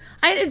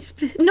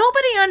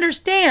 Nobody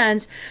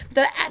understands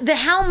the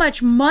how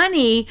much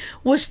money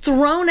was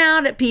thrown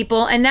out at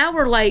people, and now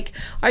we're like,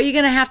 are you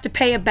going to have to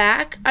pay it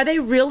back? Are they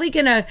really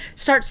going to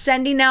start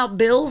sending out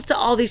bills to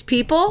all these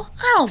people?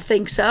 I don't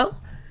think so.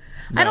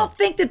 No. I don't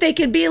think that they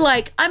could be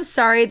like, I'm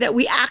sorry that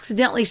we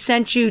accidentally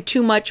sent you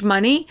too much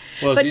money,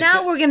 but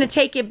now we're going to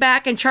take it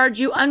back and charge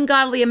you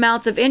ungodly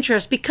amounts of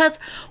interest because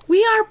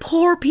we are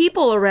poor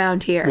people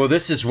around here. Well,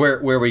 this is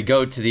where we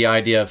go to the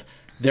idea of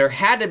there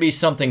had to be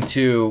something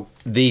to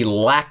the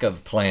lack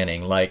of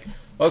planning. Like,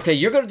 okay,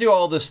 you're going to do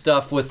all this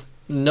stuff with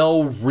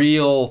no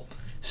real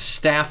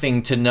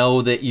staffing to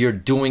know that you're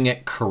doing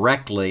it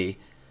correctly.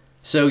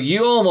 So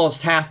you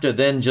almost have to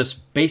then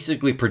just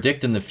basically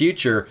predict in the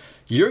future,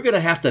 you're going to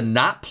have to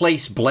not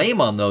place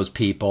blame on those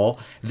people.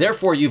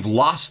 Therefore, you've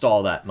lost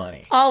all that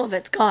money. All of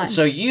it's gone.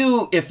 So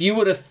if you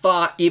would have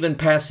thought even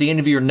past the end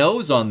of your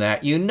nose on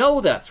that,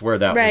 that's where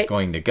that was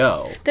going to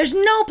go. There's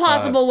no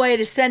possible way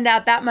to send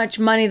out that much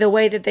money the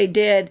way that they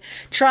did,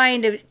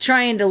 trying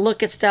to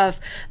look at stuff.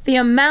 The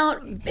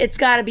amount, it's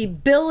got to be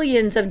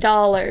billions of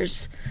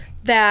dollars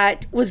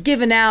that was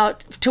given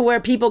out to where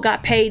people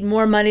got paid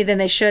more money than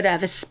they should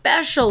have.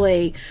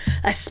 Especially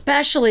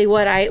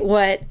what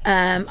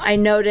I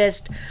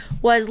noticed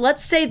was,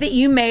 let's say that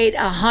you made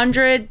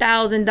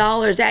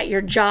 $100,000 at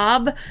your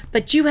job,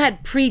 but you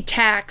had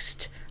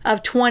pre-taxed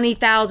of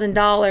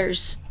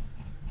 $20,000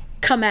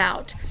 come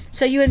out.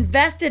 So you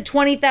invested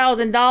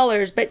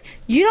 $20,000, but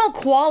you don't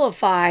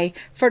qualify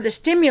for the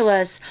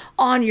stimulus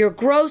on your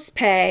gross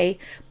pay,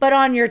 but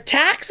on your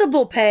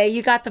taxable pay,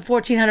 you got the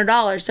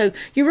 $1,400. So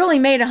you really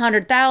made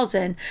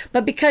 $100,000,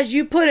 but because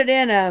you put it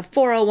in a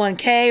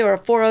 401k or a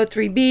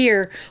 403b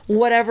or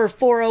whatever,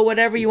 40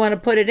 whatever you want to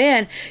put it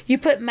in, you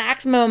put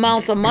maximum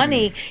amounts of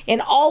money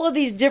in all of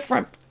these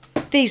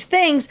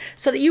things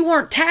so that you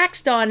weren't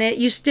taxed on it.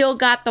 You still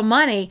got the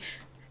money.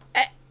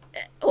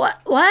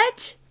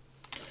 What?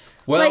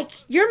 Well,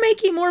 you're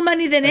making more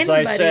money than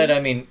anybody. As I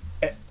said,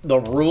 the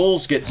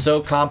rules get so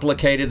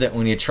complicated that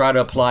when you try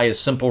to apply a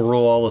simple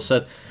rule, all of a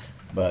sudden,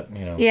 but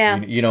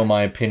you know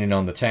my opinion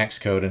on the tax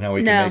code and how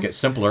we can make it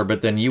simpler.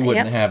 But then you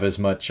wouldn't have as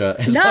much to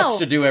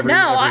do every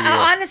year.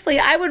 Honestly,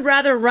 I would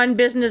rather run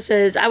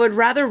businesses.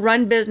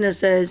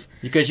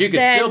 Because you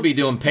could still be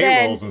doing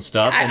payrolls and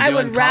stuff. And I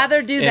would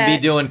rather do that and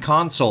be doing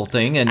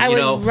consulting. And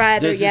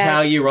this is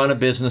how you run a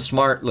business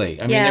smartly.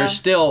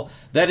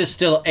 That is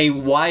still a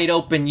wide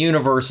open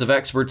universe of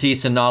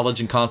expertise and knowledge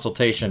and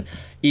consultation,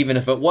 even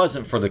if it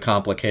wasn't for the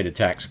complicated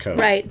tax code.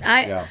 Right.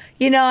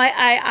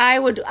 I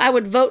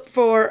would vote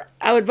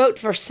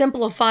for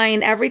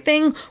simplifying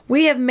everything.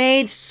 We have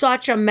made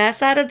such a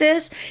mess out of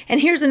this. And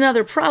here's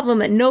another problem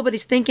that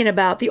nobody's thinking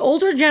about. The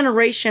older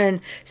generation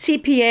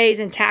CPAs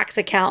and tax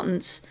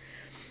accountants,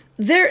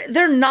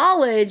 their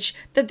knowledge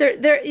that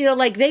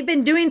they've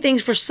been doing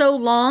things for so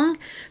long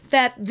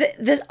that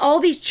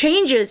all these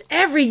changes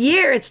every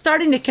year, it's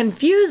starting to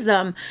confuse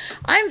them.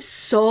 I'm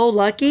so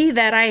lucky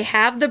that I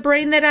have the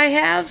brain that I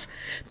have,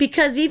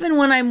 because even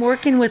when I'm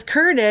working with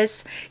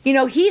Curtis,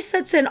 he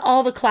sits in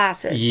all the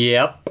classes.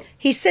 Yep.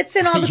 He sits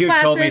in all the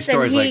classes. Told me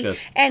stories like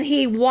this. And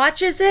he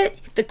watches it.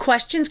 The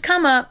questions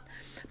come up.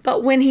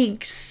 But when he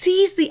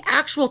sees the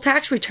actual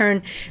tax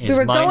return, we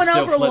were going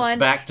over one.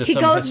 He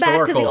goes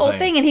back to the old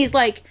thing, and he's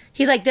like,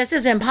 He's like, this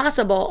is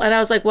impossible. And I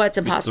was like, what's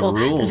impossible?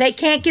 rules. They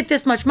can't get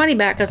this much money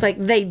back. I was like,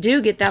 they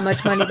do get that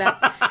much money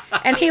back.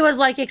 And he was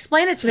like,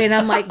 explain it to me. And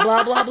I'm like,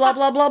 blah, blah, blah,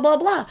 blah, blah, blah,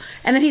 blah.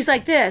 And then he's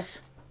like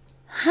this,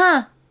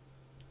 huh?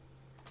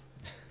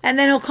 And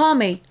then he'll call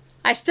me.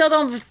 I still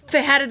don't,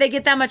 how did they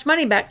get that much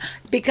money back?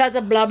 Because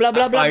of blah, blah,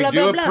 blah, blah, blah, blah, I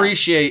do blah.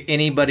 appreciate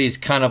anybody's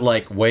kind of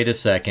like, wait a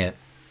second.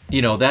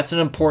 You know, that's an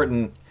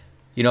important,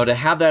 you know, to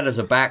have that as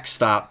a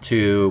backstop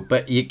to,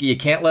 but you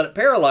can't let it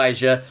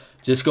paralyze you.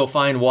 Just go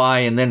find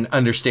why and then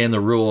understand the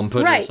rule and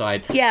put it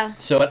aside. Yeah.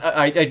 So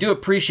I do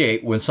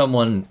appreciate when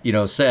someone, you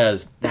know,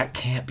 says that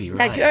can't be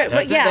right.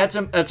 That's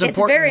important. It's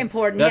very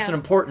important. That's an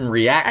important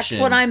reaction.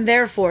 That's what I'm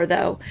there for,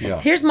 though. Yeah.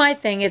 Here's my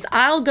thing: is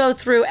I'll go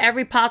through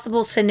every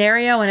possible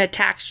scenario in a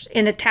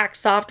tax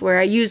software.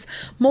 I use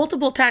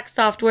multiple tax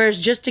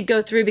softwares just to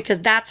go through because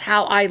that's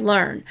how I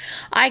learn.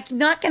 I'm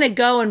not going to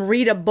go and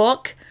read a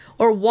book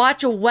or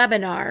watch a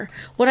webinar.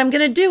 What I'm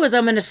going to do is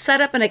I'm going to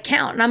set up an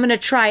account and I'm going to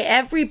try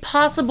every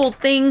possible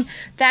thing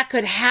that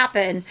could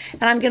happen,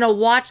 and I'm going to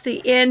watch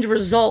the end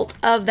result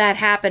of that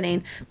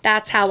happening.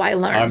 That's how I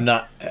learn.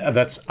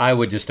 I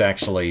would just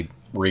actually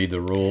read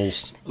the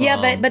rules.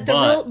 Yeah, but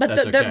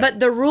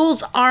the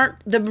rules aren't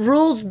the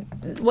rules.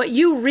 What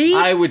you read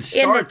I would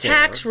start in the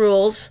tax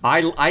rules.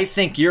 I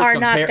think your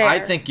I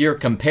think your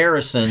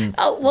comparison.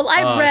 Oh well,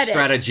 I've read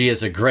strategy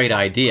is a great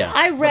idea.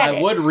 I read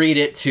I would read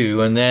it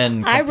too, and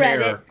then compare. I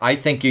read it. I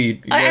think you.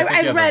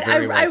 I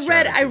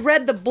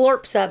read the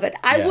blurps of it.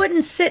 I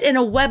wouldn't sit in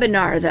a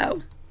webinar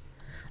though.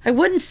 I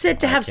wouldn't sit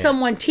to have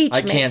someone teach me.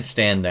 I can't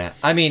stand that.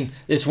 I mean,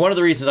 it's one of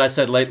the reasons I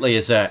said lately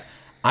is that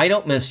I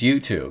don't miss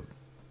YouTube.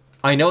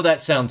 I know that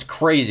sounds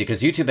crazy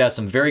because YouTube has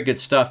some very good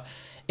stuff.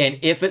 And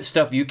if it's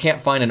stuff you can't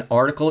find an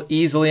article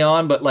easily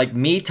on, but like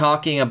me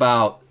talking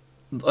about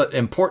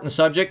important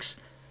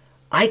subjects,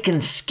 I can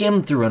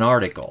skim through an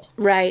article.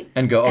 Right.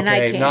 And go,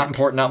 okay, and not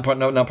important, not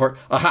important.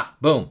 Aha,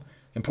 boom,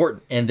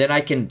 important. And then I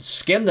can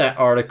skim that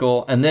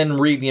article and then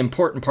read the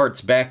important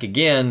parts back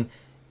again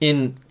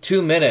in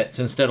 2 minutes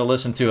instead of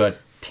listen to a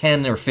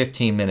 10 or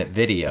 15 minute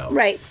video.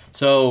 Right.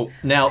 So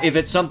now if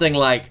it's something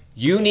like,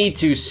 you need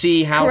to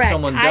see how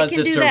someone does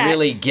this to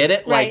really get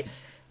it. Right.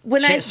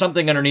 Like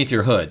something underneath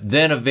your hood.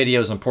 Then a video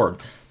is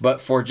important.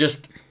 But for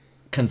just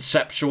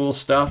conceptual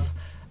stuff,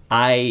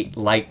 I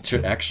like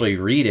to actually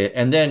read it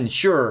and then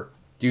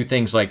do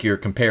things like your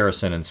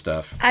comparison and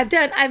stuff. I've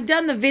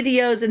done the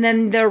videos and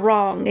then they're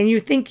wrong, and you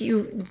think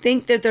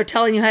that they're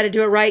telling you how to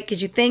do it right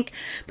because you think,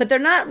 but they're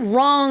not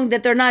wrong.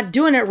 That they're not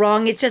doing it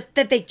wrong. It's just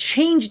that they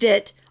changed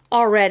it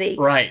already.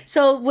 Right.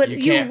 So what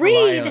you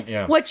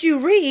read, what you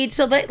read,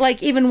 so that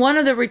like even one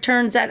of the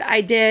returns that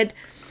I did,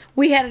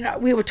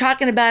 we were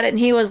talking about it and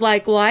he was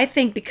like, well, I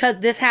think because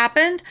this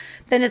happened,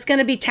 then it's going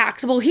to be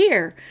taxable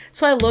here.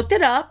 So I looked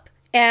it up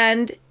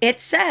and it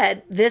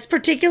said this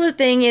particular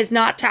thing is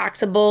not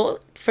taxable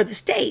for the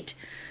state.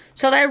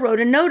 So I wrote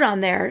a note on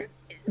there.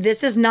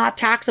 This is not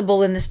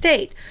taxable in the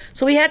state.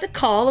 So we had to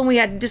call and we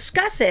had to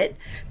discuss it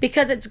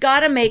because it's got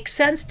to make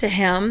sense to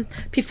him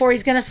before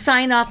he's going to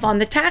sign off on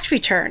the tax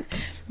return.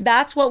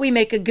 That's what we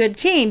make a good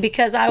team,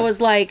 because I was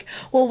like,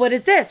 well, what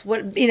is this?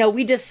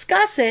 We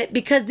discuss it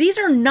because these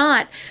are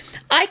not,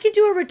 I could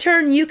do a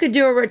return, you could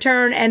do a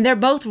return, and they're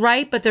both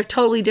right, but they're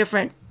totally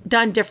different,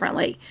 done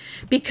differently,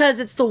 because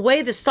it's the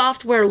way the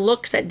software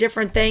looks at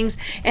different things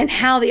and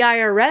how the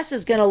IRS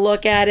is going to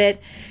look at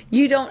it.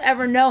 You don't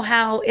ever know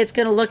how it's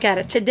going to look at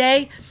it.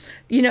 Today,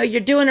 you're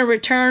doing a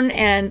return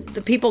and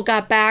the people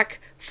got back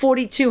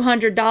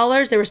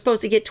 $4,200. They were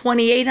supposed to get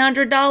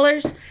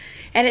 $2,800.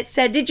 And it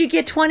said, did you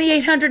get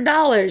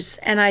 $2,800?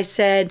 And I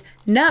said,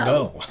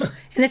 no.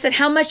 And it said,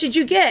 how much did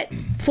you get?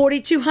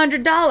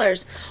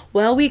 $4,200.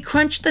 Well, we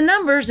crunched the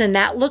numbers and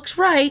that looks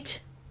right.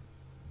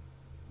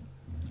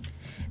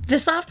 The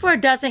software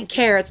doesn't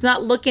care. It's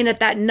not looking at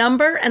that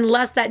number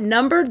unless that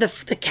number,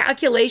 the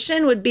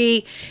calculation would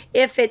be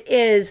if it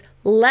is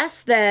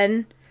less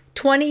than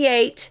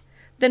 28,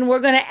 then we're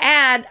going to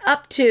add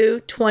up to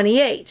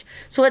 28.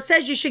 So it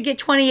says you should get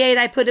 28.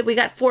 I put it, we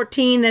got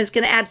 14, then it's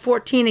going to add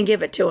 14 and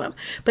give it to him.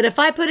 But if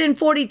I put in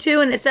 42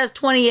 and it says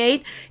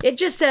 28, it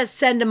just says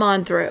send them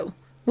on through.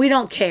 We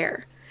don't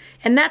care.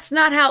 And that's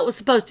not how it was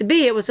supposed to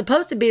be. It was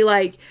supposed to be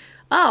like,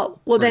 oh,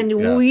 well then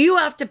you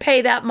have to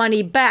pay that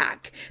money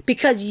back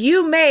because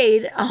you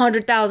made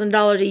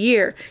 $100,000 a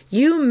year.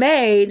 You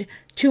made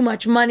too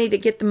much money to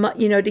get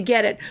to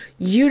get it.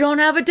 You don't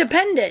have a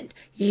dependent.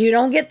 You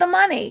don't get the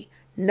money.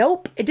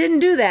 Nope, it didn't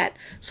do that.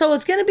 So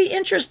it's going to be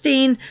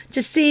interesting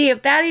to see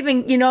if that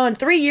even, in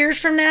 3 years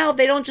from now, if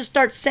they don't just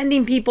start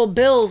sending people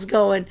bills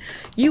going,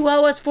 you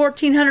owe us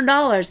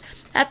 $1,400.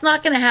 That's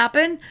not going to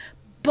happen.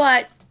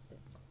 But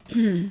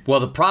well,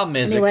 the problem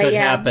is it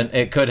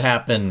could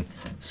happen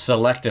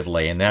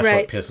selectively, and that's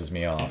what pisses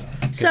me off.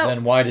 Because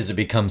then why does it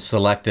become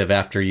selective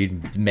after you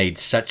made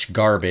such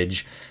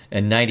garbage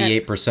and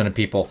 98% of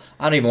people,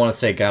 I don't even want to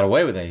say got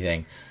away with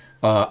anything,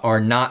 are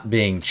not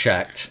being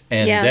checked.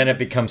 And then it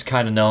becomes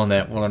kind of known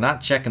that, well, they're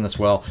not checking this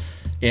well.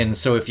 And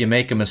so if you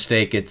make a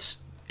mistake,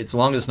 it's as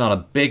long as it's not a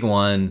big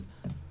one,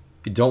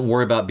 don't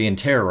worry about being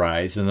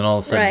terrorized, and then all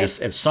of a sudden, Right.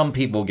 just if some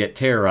people get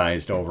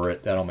terrorized over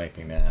it, that'll make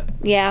me mad.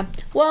 Yeah.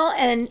 Well,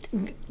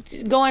 and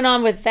going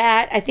on with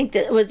that, I think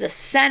that it was the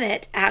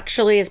Senate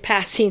actually is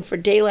passing for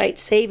daylight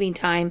saving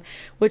time,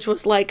 which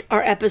was like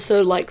our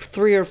episode like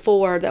 3 or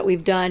 4 that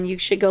we've done. You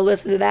should go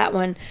listen to that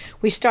one.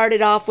 We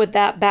started off with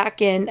that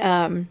back in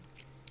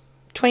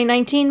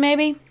 2019,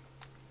 maybe.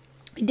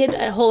 We did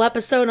a whole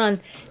episode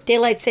on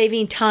daylight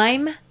saving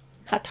time,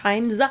 not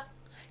times,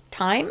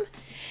 time.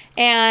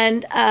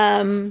 And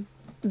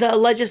the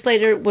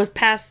legislator was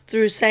passed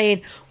through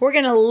saying, we're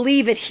going to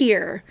leave it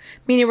here,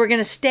 meaning we're going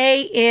to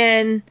stay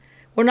in,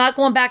 we're not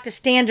going back to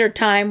standard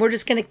time. We're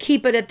just going to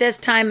keep it at this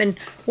time, and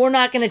we're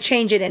not going to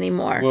change it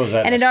anymore. What was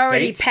that, and the it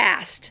already States?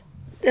 passed.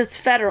 It's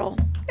federal.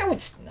 No,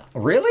 it's not.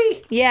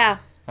 Really? Yeah.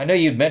 I know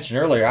you'd mentioned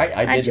earlier.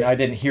 I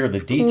didn't hear the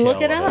detail.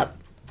 Look it of up.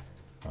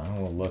 I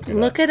will look it up.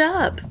 Look it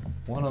up.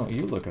 Why don't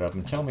you look it up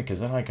and tell me?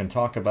 Because then I can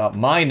talk about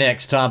my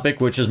next topic,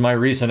 which is my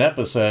recent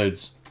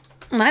episodes.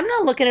 I'm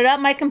not looking it up.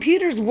 My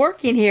computer's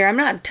working here. I'm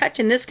not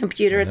touching this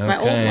computer. It's my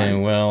old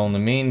one. Well, in the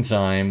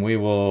meantime, we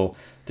will...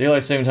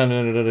 Daylight saving time,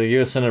 the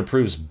U.S. Senate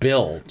approves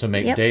bill to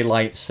make Yep.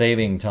 daylight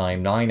saving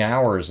time 9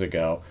 hours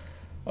ago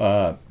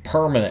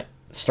permanent,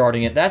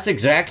 starting it. That's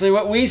exactly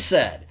what we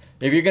said.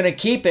 If you're going to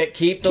keep it,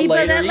 keep the Keep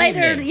later it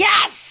later. evening.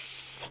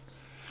 Yes.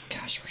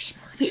 Gosh, we're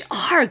smart. We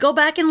are. Go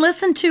back and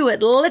listen to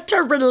it.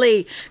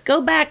 Literally. Go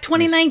back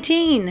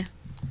 2019.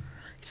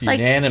 It's like,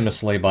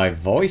 Unanimously by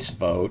voice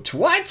vote.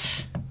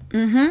 What?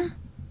 Mm-hmm.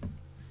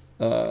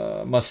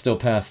 Must still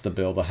pass the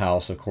bill. The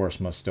House, of course,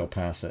 must still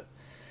pass it.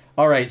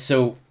 All right,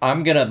 so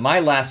my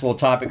last little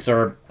topics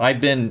are,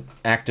 I've been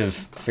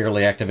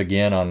fairly active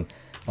again on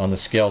the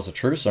Scales of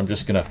Truth, so I'm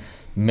just going to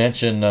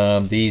mention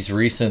these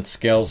recent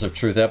Scales of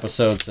Truth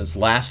episodes since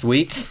last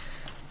week.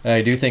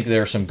 I do think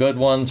there are some good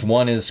ones.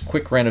 One is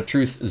Quick Rant of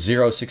Truth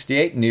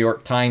 068, New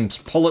York Times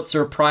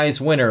Pulitzer Prize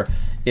winner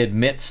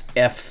admits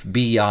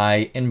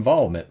FBI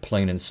involvement,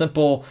 plain and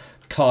simple,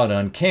 caught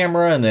on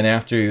camera, and then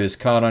after he was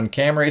caught on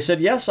camera, he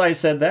said, yes, I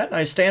said that, and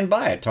I stand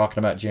by it, talking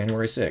about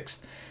January 6th.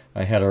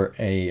 I had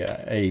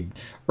a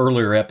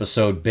earlier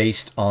episode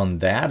based on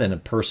that, and a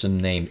person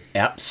named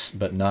Epps,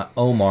 but not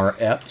Omar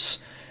Epps,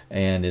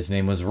 and his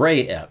name was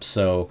Ray Epps,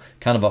 so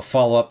kind of a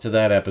follow-up to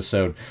that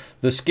episode.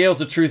 The Scales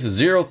of Truth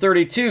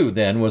 032,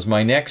 then, was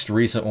my next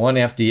recent one.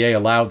 FDA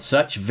allowed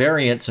such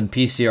variants in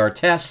PCR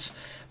tests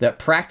that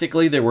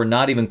practically they were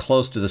not even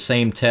close to the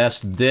same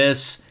test.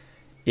 This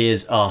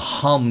is a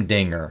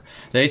humdinger.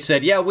 They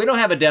said, yeah, we don't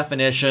have a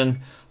definition,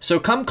 so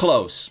come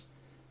close.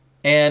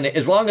 And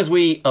as long as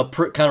we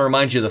kind of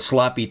remind you of the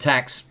sloppy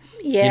tax,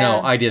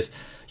 ideas,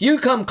 you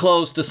come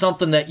close to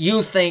something that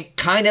you think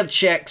kind of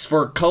checks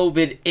for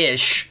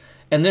COVID-ish,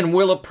 and then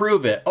we'll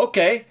approve it.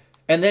 Okay.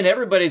 And then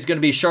everybody's going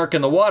to be shark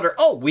in the water.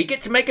 Oh, we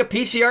get to make a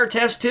PCR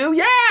test too?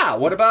 Yeah.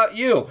 What about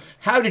you?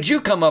 How did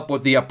you come up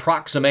with the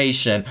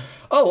approximation?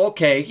 Oh,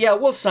 okay. Yeah,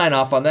 we'll sign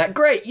off on that.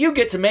 Great. You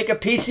get to make a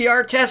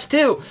PCR test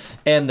too.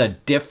 And the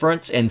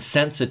difference in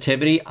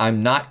sensitivity,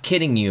 I'm not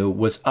kidding you,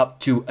 was up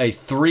to a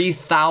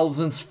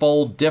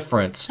 3,000-fold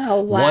difference.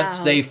 Oh, wow. Once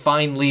they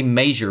finally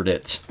measured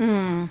it.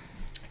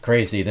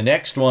 Crazy. The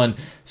next one,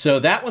 so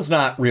that one's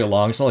not real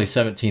long. It's only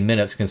 17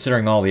 minutes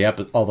considering all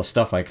the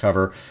stuff I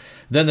cover.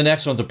 Then the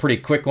next one's a pretty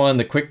quick one,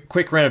 the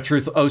Quick Rant of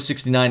Truth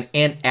 069,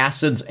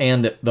 Antacids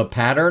and the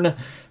Pattern,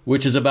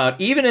 which is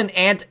about even in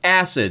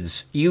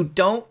antacids, you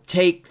don't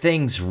take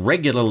things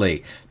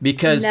regularly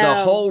because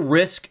the whole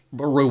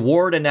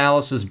risk-reward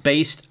analysis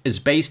is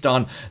based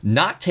on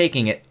not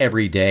taking it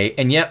every day.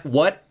 And yet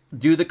what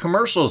do the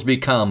commercials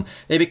become?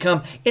 They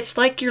become, it's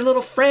like your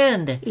little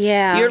friend.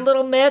 Yeah. Your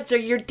little meds are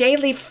your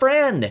daily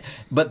friend.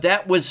 But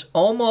that was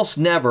almost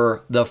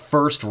never the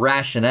first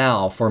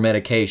rationale for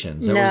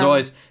medications. It was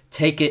always,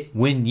 take it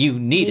when you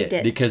need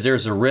it because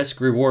there's a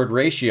risk-reward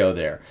ratio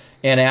there.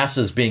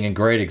 Antacids being a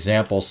great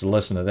example, so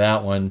listen to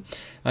that one.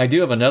 I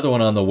do have another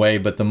one on the way,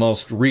 but the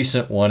most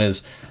recent one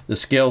is the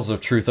Scales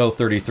of Truth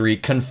 033,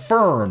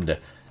 confirmed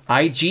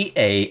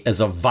IgA as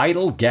a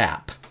vital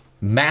gap,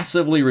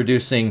 massively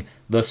reducing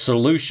the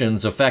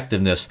solution's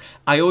effectiveness.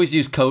 I always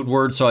use code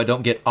words so I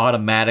don't get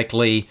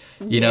automatically,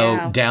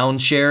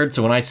 downshared.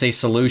 So when I say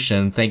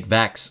solution, think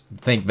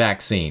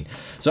vaccine.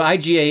 So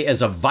IgA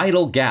as a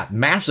vital gap,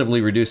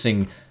 massively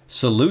reducing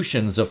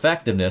solution's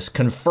effectiveness,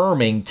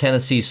 confirming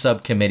Tennessee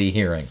subcommittee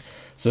hearing.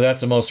 So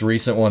that's the most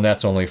recent one.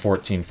 That's only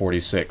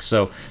 1446.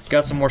 So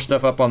got some more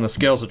stuff up on the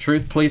Scales of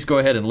Truth. Please go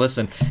ahead and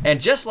listen. And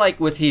just like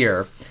with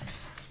here,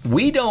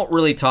 we don't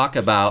really talk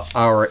about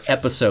our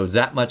episodes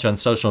that much on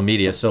social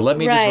media. So let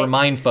me just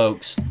remind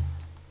folks,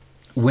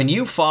 when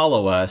you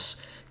follow us,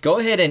 go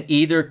ahead and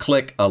either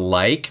click a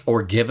like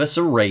or give us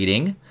a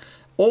rating,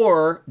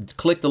 or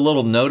click the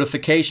little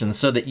notification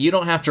so that you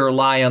don't have to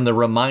rely on the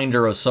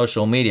reminder of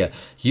social media.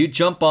 You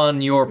jump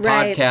on your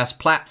podcast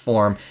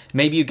platform,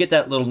 maybe you get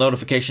that little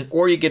notification,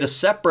 or you get a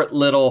separate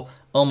little,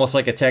 almost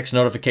like a text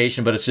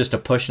notification, but it's just a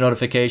push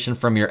notification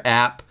from your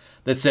app.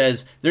 that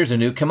says there's a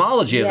new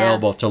Chemology Yeah.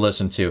 available to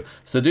listen to.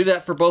 So do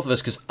that for both of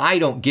us, because I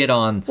don't get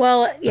on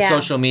Well, yeah.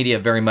 social media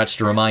very much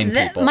to remind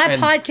people. My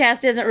And-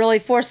 podcast isn't really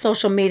for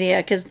social media,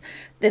 because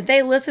if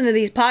they listen to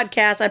these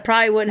podcasts, I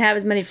probably wouldn't have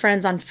as many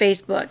friends on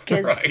Facebook.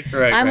 Because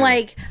Right, I'm right.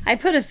 like, I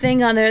put a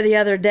thing on there the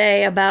other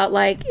day about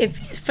like, if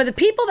for the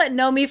people that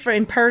know me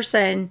in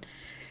person,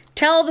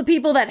 tell the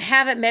people that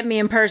haven't met me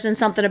in person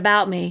something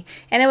about me.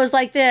 And it was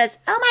like this: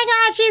 oh my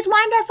God, she's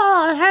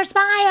wonderful. Her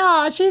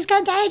smile, she's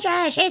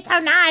contagious. She's so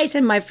nice.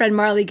 And my friend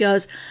Marley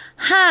goes,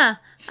 huh,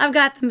 I've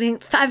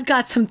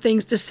got some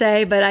things to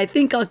say, but I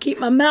think I'll keep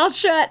my mouth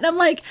shut. And I'm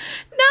like,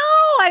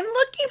 no, I'm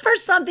looking for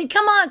something.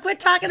 Come on, quit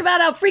talking about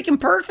how freaking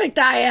perfect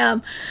I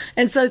am.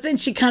 And so then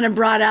she kind of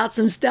brought out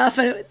some stuff,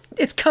 and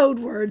it's code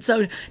word,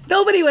 so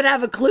nobody would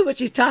have a clue what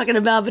she's talking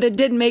about, but it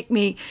did make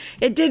me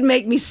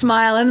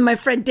smile. And then my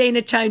friend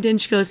Dana chimed in.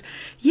 She goes,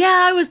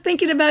 yeah, I was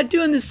thinking about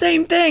doing the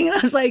same thing. And I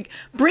was like,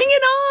 bring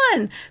it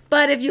on.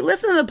 But if you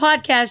listen to the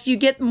podcast, you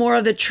get more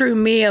of the true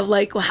me of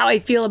like how I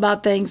feel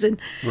about things. And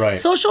Right.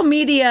 social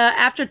media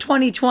after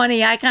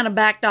 2020, I kind of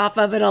backed off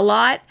of it a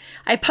lot.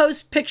 I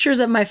post pictures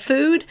of my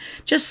food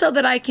just so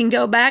that I can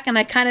go back, and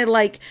I kind of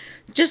like,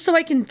 just so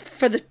I can,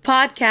 for the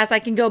podcast, I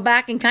can go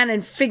back and kind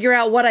of figure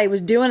out what I was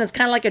doing. It's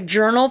kind of like a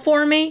journal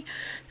for me,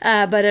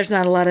 but there's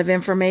not a lot of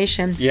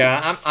information.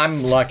 Yeah,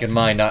 I'm liking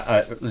mine.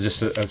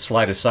 Just a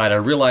slight aside. I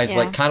realize, Yeah.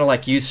 like, kind of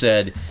like you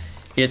said,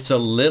 it's a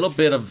little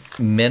bit of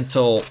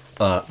mental,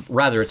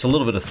 it's a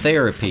little bit of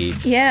therapy.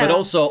 Yeah. But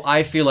also,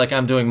 I feel like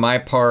I'm doing my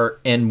part.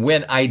 And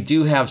when I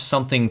do have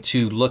something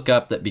to look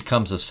up that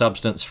becomes a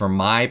substance for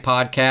my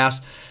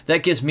podcast,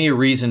 that gives me a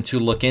reason to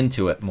look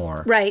into it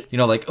more. Right. You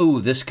know, like, oh,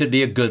 this could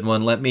be a good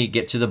one. Let me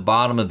get to the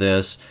bottom of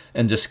this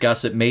and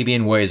discuss it maybe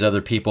in ways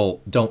other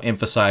people don't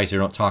emphasize or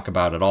don't talk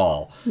about at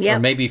all. Yep. Or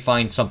maybe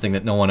find something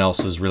that no one else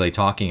is really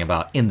talking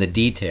about in the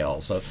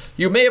details. So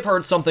you may have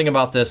heard something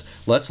about this.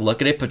 Let's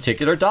look at a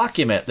particular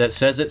document that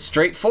says it's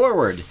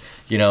straightforward.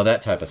 You know,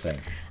 that type of thing.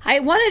 I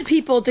wanted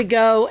people to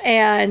go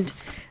and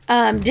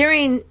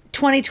during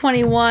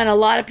 2021, a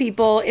lot of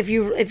people, if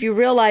you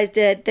realized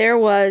it, there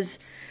was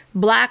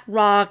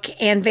BlackRock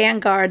and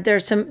Vanguard.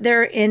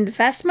 They're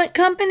investment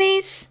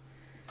companies.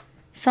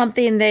 I'm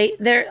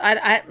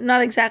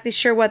not exactly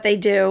sure what they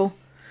do.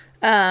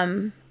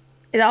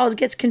 It always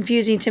gets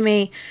confusing to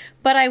me.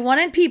 But I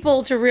wanted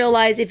people to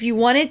realize, if you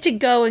wanted to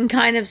go and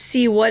kind of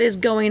see what is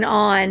going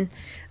on,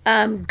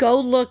 go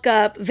look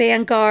up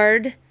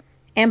Vanguard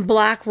and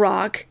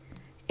BlackRock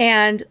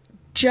and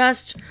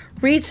just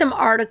read some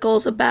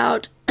articles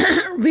about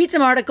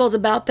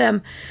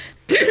them.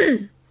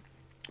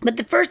 But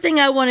the first thing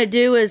I want to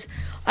do is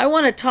we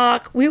want to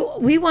talk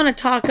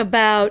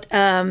about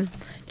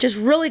just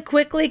really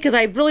quickly, because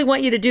I really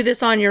want you to do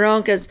this on your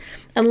own, because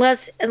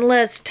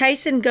unless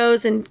Tyson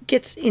goes and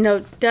gets,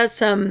 does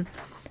some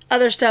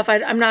other stuff,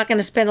 I'm not going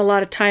to spend a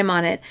lot of time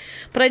on it.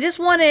 But I just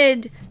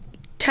wanted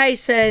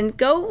Tyson,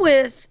 go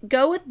with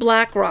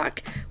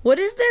BlackRock. What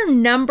is their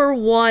number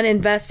one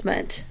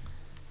investment?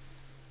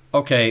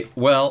 Okay,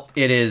 well,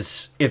 it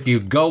is, if you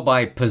go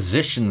by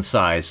position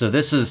size, so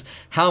this is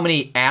how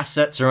many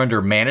assets are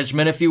under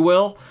management, if you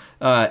will.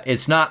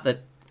 It's not that,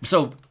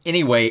 so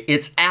anyway,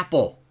 it's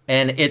Apple,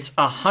 and it's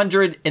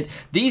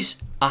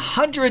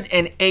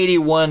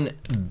 $181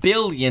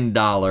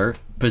 billion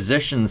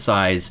position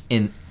size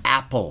in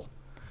Apple.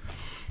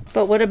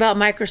 But what about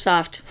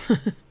Microsoft?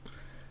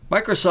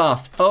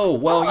 Microsoft. Oh,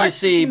 well, Oh, you it's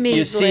see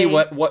measly.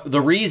 what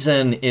the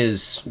reason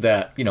is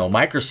that,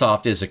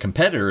 Microsoft is a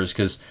competitor is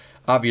because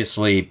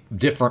obviously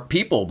different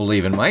people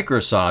believe in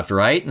Microsoft,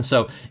 right? And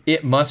so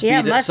it must Yeah,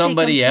 it be that must be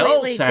somebody else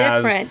completely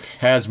different.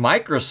 has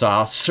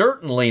Microsoft,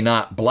 certainly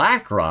not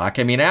BlackRock.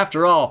 I mean,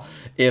 after all,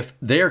 if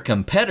they're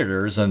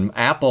competitors and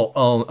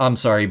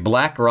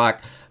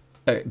BlackRock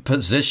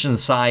position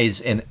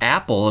size in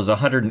Apple is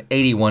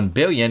 181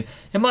 billion,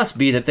 it must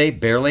be that they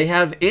barely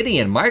have any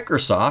in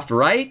Microsoft,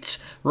 right?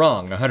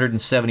 Wrong,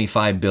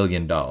 $175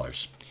 billion.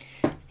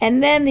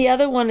 And then the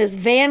other one is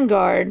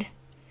Vanguard,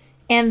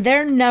 and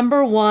their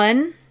number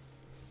one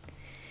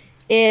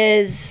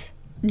is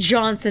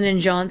Johnson &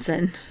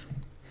 Johnson.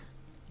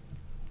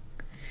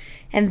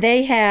 And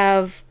they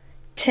have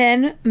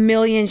 10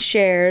 million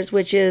shares,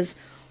 which is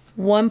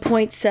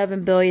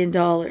 $1.7 billion,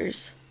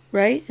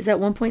 right? Is that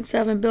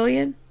 1.7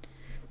 billion?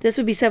 This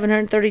would be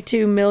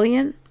 732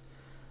 million.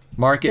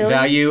 Market Billion?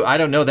 value, I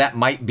don't know, that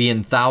might be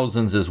in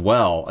thousands as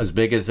well, as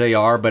big as they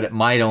are, but it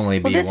might only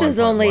be Well, this 1.1. is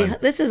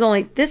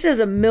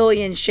a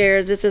million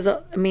shares. This is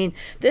a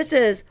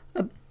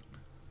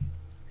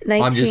 19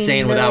 I'm just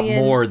saying, without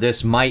million. more,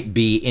 this might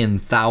be in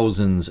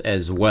thousands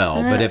as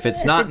well. But if it's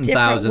it's not a in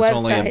different thousands, it's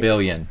only a website.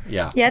 billion.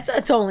 Yeah. Yeah,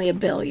 it's only $1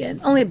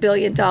 billion. Only $1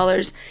 billion.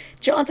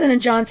 Johnson &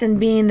 Johnson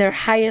being their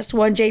highest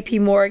one,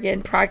 JP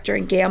Morgan, Procter &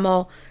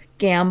 Gamble,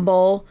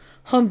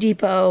 Home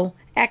Depot,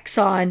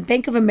 Exxon,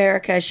 Bank of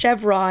America,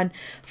 Chevron,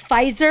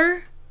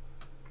 Pfizer.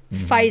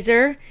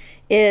 Pfizer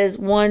is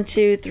 1,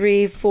 2,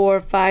 3, 4,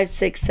 5,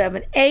 6,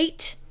 7,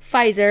 8.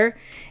 Pfizer,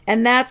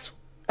 and that's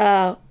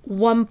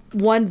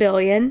 $1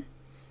 billion.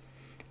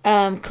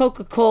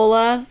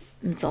 Coca-Cola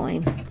It's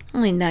only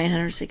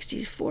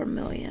 964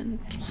 million.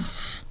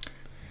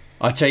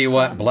 I'll tell you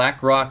what,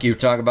 BlackRock, you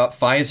talk about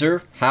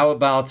Pfizer. How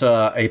about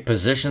a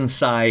position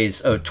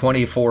size of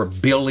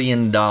 $24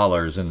 billion in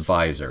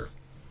Pfizer?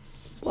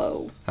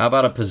 Whoa. How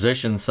about a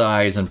position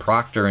size in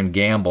Procter &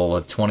 Gamble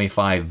of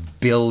 $25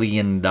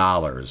 billion?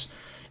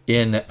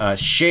 In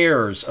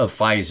shares of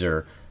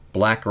Pfizer,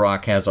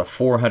 BlackRock has a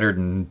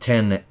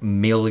 410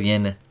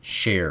 million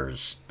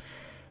shares.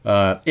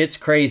 It's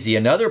crazy.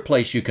 Another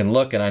place you can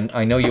look, and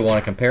I know you want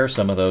to compare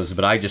some of those,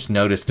 but I just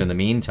noticed in the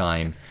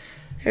meantime.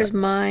 There's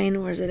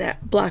mine. Where's it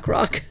at?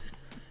 BlackRock.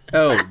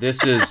 Oh,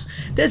 this is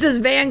This is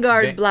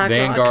Vanguard BlackRock.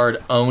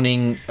 Vanguard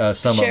owning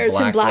some shares of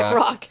BlackRock. in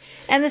BlackRock.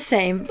 And the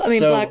same. I mean,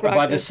 so BlackRock.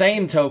 By the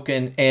same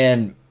token,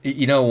 and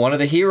you know, one of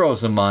the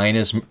heroes of mine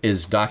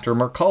is Dr.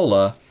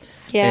 Mercola.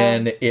 Yeah.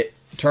 And it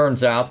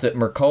turns out that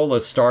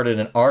Mercola started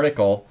an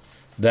article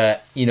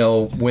that, you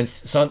know,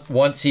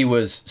 once he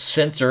was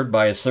censored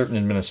by a certain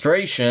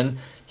administration,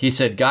 he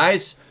said,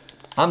 guys,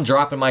 I'm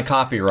dropping my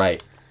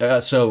copyright.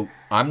 So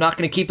I'm not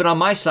going to keep it on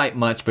my site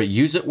much, but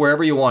use it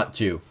wherever you want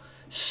to.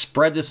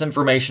 Spread this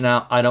information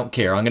out. I don't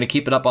care. I'm going to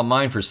keep it up on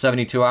mine for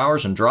 72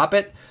 hours and drop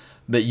it,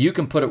 but you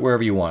can put it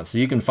wherever you want. So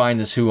you can find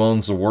this Who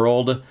Owns the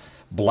World,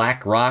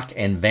 BlackRock,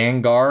 and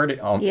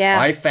Vanguard. Yeah.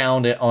 I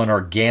found it on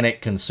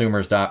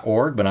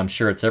organicconsumers.org, but I'm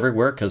sure it's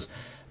everywhere because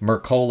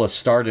Mercola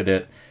started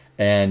it.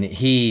 And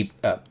he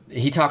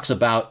talks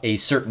about a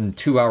certain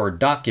 2-hour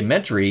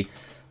documentary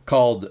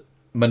called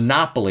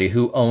Monopoly,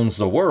 Who Owns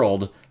the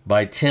World,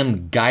 by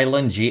Tim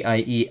Gielen,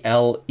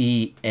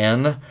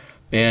 Gielen.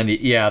 And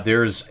yeah,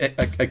 there's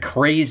a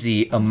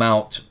crazy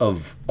amount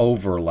of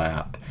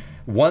overlap.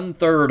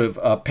 1/3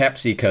 of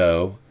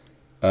PepsiCo,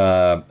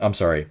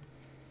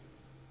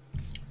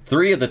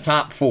 3 of the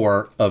top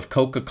 4 of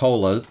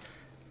Coca-Cola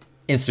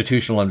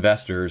institutional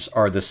investors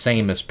are the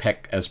same as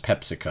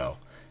PepsiCo.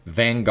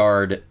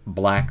 Vanguard,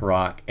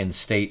 BlackRock, and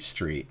State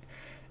Street.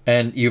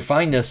 And you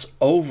find this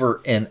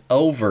over and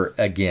over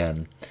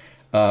again.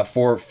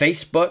 For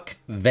Facebook,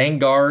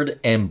 Vanguard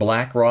and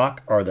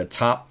BlackRock are the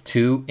top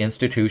 2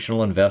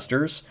 institutional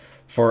investors.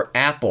 For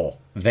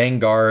Apple,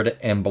 Vanguard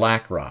and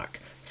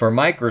BlackRock. For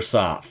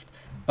Microsoft,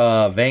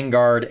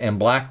 Vanguard and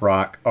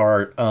BlackRock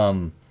are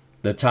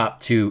the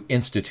top 2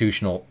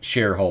 institutional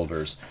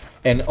shareholders.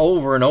 And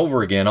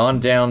over again,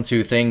 on down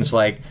to things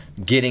like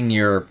getting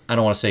your, I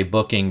don't want to say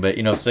booking, but,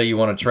 you know, say you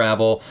want to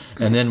travel,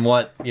 and then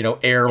what, you know,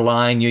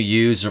 airline you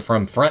use, or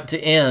from front to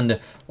end,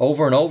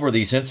 over and over,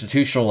 these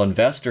institutional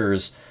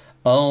investors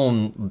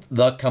own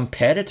the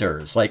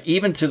competitors, like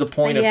even to the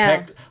point of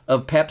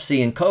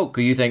Pepsi and Coke,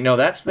 who you think, no,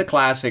 that's the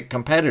classic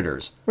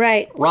competitors.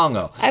 Right.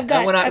 Wrong-o.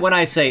 When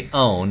I say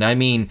own, I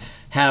mean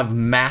have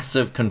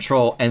massive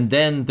control, and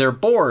then their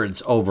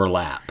boards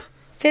overlap.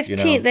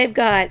 15, you know? They've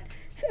got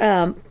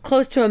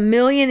close to 1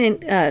 million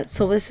in,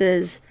 so this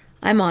is,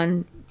 I'm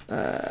on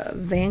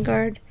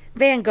Vanguard,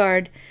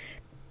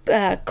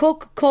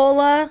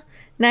 Coca-Cola,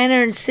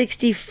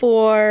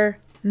 964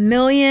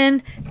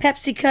 million,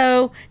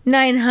 PepsiCo,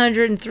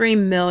 903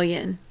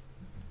 million.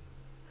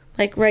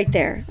 Like right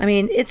there. I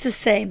mean, it's the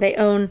same. They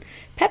own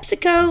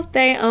PepsiCo,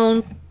 they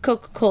own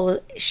Coca-Cola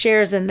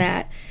shares in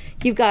that.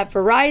 You've got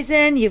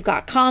Verizon, you've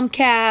got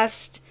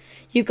Comcast,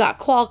 you've got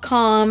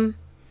Qualcomm,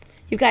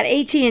 you've got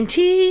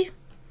AT&T.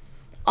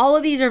 All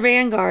of these are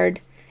Vanguard,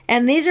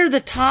 and these are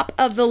the top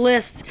of the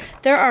list.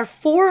 There are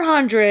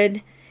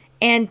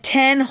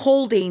 410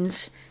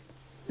 holdings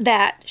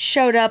that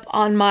showed up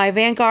on my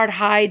Vanguard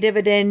High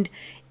Dividend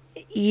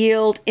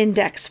Yield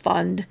Index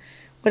Fund,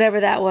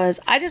 whatever that was.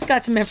 I just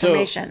got some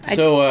information.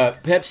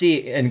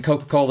 Pepsi and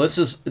Coca-Cola, this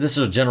is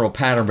a general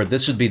pattern, but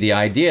this would be the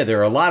idea. There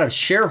are a lot of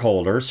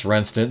shareholders, for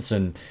instance,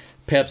 in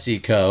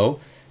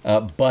PepsiCo.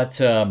 But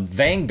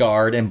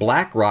Vanguard and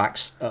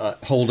BlackRock's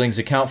holdings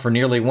account for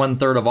nearly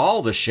 1/3 of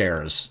all the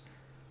shares,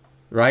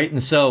 right?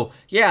 And so,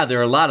 yeah, there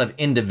are a lot of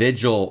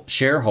individual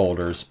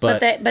shareholders,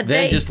 but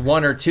just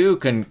 1 or 2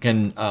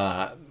 can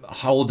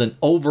hold an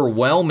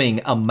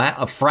overwhelming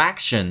amount, a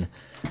fraction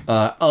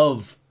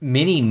of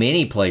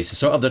many places.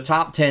 So, of the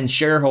top 10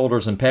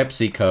 shareholders in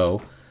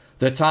PepsiCo,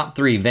 the top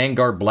 3,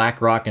 Vanguard,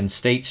 BlackRock, and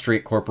State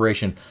Street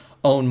Corporation,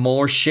 own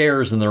more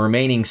shares than the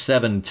remaining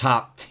 7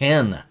 top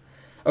 10.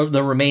 Of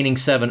the remaining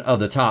 7 of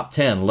the top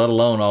 10, let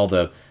alone all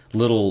the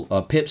little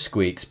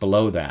pipsqueaks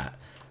below that.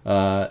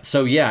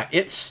 So yeah,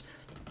 it's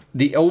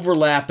the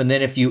overlap, and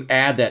then if you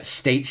add that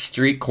State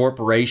Street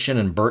Corporation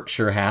and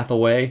Berkshire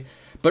Hathaway.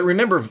 But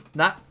remember,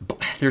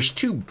 there's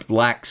 2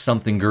 black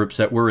something groups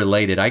that were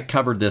related. I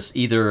covered this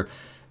either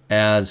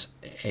as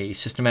a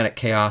Systematic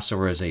Chaos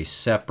or as a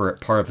separate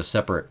part of a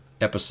separate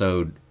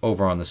episode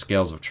over on the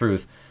Scales of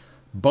Truth.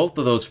 Both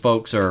of those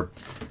folks are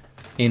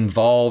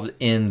involved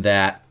in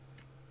that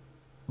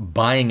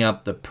buying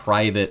up the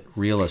private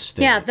real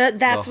estate. Yeah,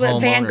 that's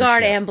what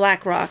Vanguard and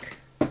BlackRock.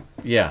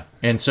 Yeah,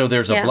 and so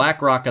there's a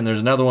BlackRock, and there's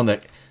another one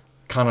that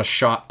kind of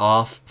shot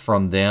off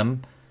from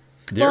them.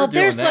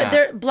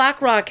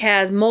 BlackRock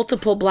has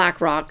multiple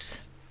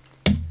BlackRocks.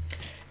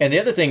 And the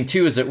other thing,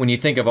 too, is that when you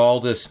think of all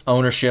this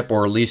ownership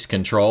or lease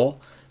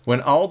control,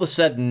 when all of a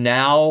sudden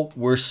now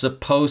we're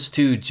supposed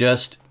to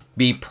just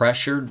be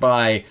pressured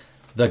by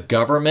the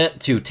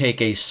government to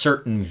take a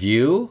certain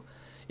view.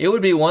 It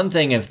would be one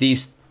thing if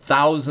these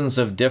thousands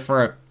of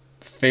different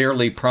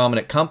fairly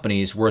prominent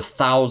companies were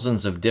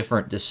thousands of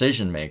different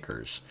decision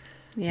makers.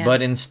 Yeah.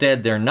 But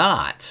instead they're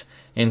not.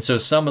 And so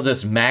some of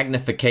this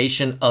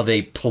magnification of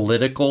a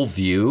political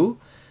view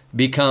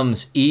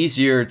becomes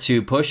easier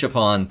to push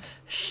upon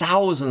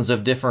thousands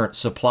of different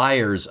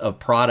suppliers of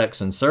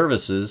products and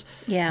services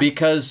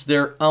because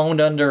they're owned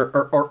under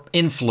or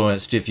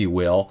influenced, if you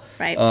will,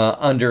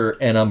 under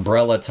an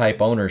umbrella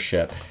type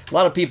ownership. A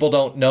lot of people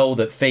don't know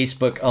that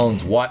Facebook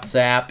owns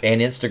WhatsApp and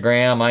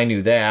Instagram. I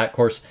knew that. Of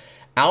course,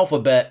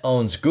 Alphabet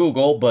owns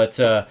Google, but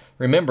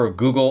remember,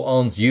 Google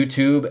owns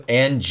YouTube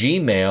and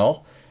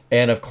Gmail.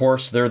 And of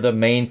course, they're the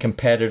main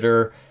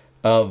competitor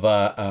of,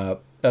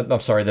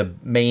 the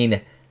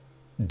main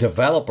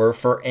developer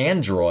for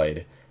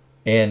Android.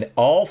 And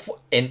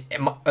and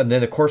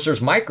then of course there's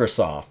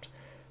Microsoft,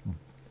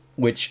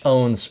 which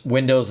owns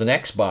Windows and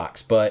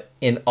Xbox. But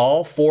in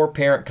all four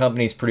parent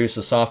companies produce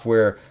the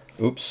software.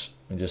 Oops,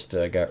 I just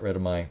got rid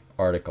of my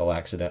article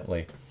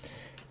accidentally.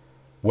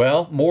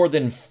 Well, more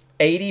than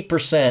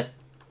 80%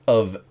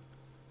 of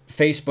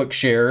Facebook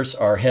shares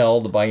are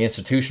held by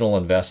institutional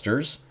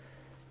investors.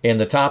 And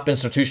the top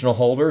institutional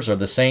holders are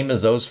the same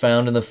as those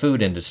found in the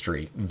food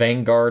industry.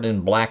 Vanguard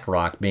and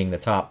BlackRock being the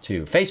top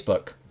two.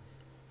 Facebook.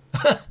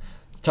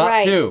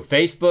 Top two,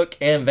 Facebook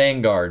and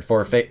Vanguard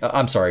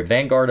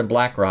Vanguard and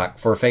BlackRock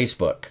for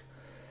Facebook.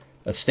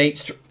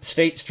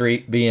 State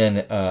Street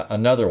being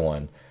another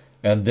one.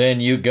 And then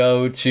you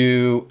go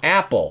to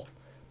Apple.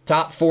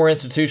 Top four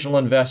institutional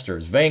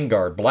investors,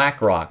 Vanguard,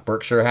 BlackRock,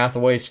 Berkshire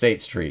Hathaway,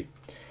 State Street.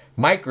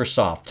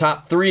 Microsoft,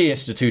 top three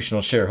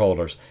institutional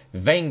shareholders,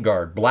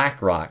 Vanguard,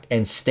 BlackRock,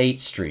 and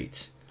State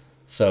Street.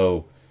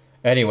 So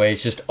anyway,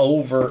 it's just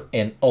over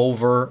and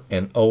over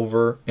and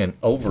over and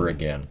over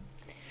again.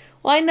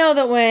 Well, I know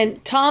that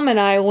when Tom and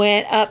I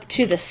went up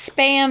to the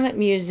Spam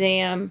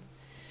Museum,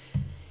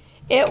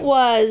 it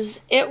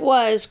was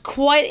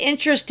quite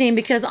interesting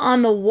because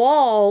on the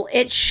wall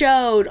it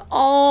showed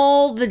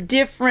all the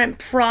different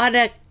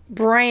product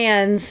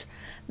brands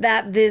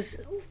that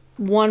this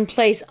one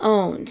place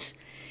owns.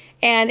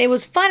 And it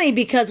was funny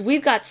because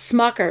we've got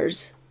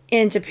Smuckers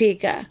in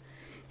Topeka.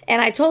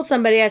 And I told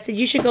somebody, I said,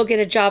 you should go get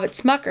a job at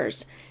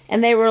Smuckers.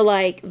 And they were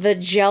like, the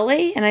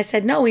jelly? And I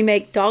said, no, we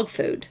make dog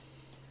food.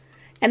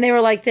 And they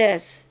were like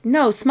this,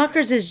 no,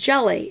 Smuckers is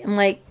jelly. I'm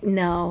like,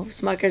 no,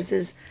 Smuckers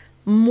is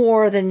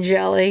more than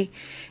jelly.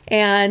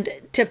 And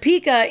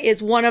Topeka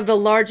is one of the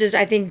largest,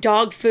 I think,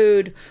 dog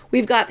food.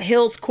 We've got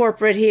Hills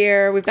Corporate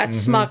here. We've got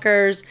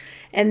Smuckers.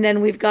 And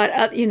then we've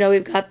got,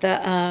 we've got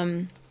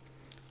the,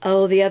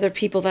 the other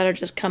people that are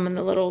just coming,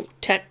 the little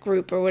tech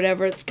group or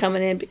whatever that's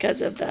coming in because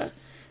of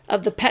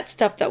the pet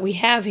stuff that we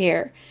have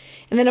here.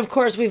 And then, of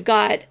course, we've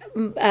got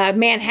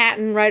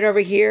Manhattan right over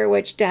here,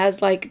 which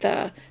has like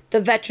the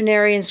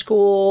veterinarian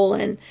school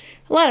and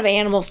a lot of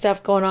animal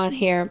stuff going on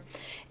here.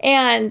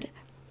 And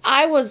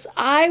I was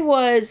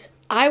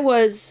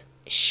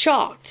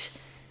shocked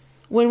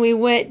when we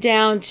went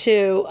down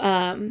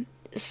to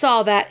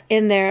saw that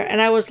in there,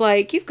 and I was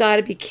like, "You've got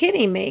to be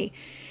kidding me!"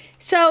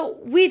 So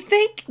we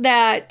think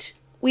that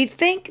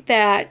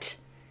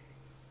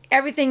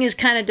everything is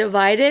kind of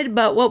divided,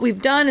 but what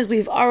we've done is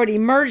we've already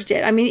merged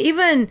it. I mean,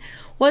 even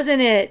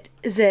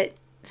is it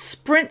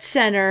Sprint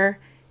Center?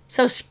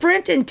 So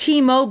Sprint and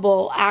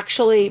T-Mobile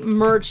actually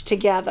merged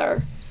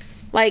together.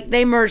 Like,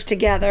 they merged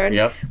together.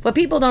 And what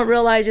people don't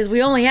realize is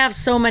we only have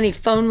so many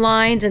phone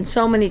lines and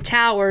so many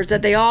towers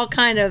that they all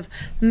kind of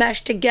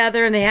mesh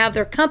together and they have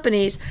their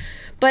companies.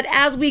 But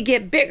as we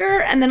get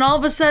bigger, and then all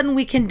of a sudden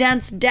we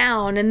condense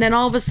down, and then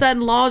all of a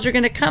sudden laws are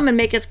going to come and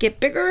make us get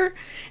bigger,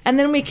 and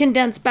then we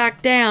condense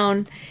back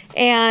down.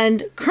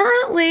 And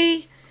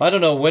currently, I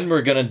don't know when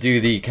we're going to do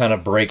the kind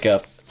of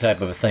breakup type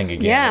of a thing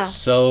again. Yeah, it's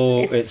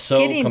so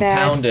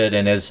compounded, bad.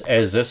 And as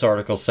this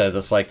article says,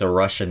 it's like the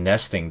Russian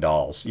nesting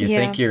dolls. You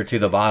think you're to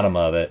the bottom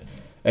of it,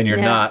 and you're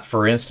not.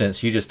 For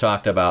instance, you just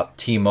talked about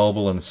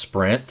T-Mobile and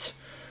Sprint.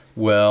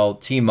 Well,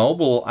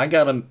 T-Mobile, I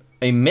got a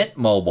Mint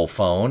Mobile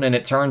phone, and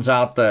it turns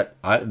out that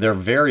they're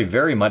very,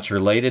 very much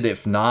related,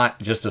 if not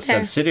just a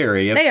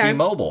subsidiary of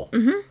T-Mobile.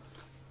 Mm-hmm.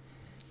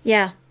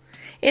 Yeah.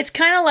 It's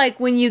kind of like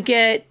when you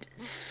get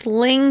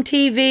Sling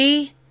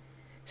TV.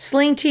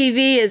 Sling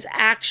TV is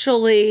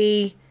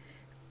actually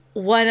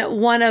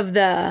one of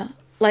the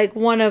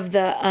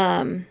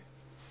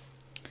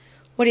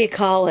what do you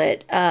call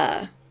it?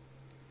 I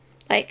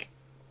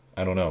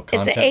don't know.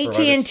 It's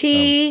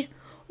AT&T.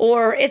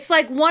 Or it's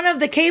like one of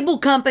the cable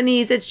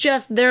companies. It's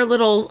just their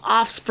little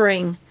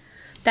offspring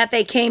that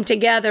they came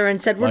together and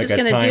said, we're like just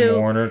going to do.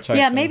 Warner type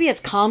thing? Maybe it's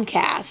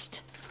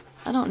Comcast.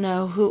 I don't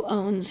know who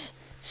owns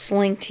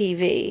Sling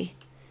TV.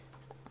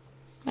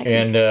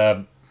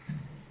 And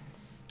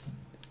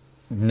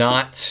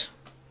not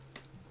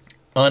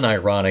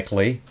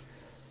unironically,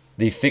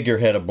 the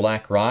figurehead of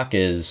BlackRock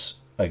is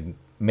a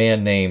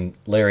man named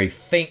Larry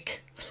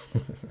Fink.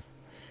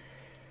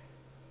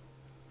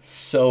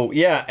 So,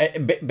 yeah,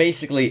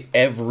 basically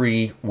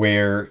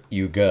everywhere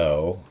you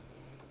go.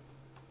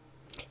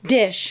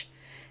 Dish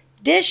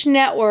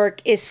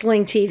Network is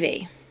Sling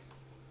TV.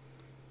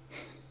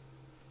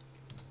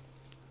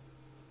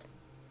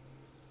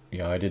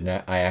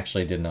 Yeah, I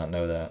actually did not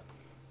know that.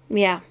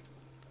 Yeah.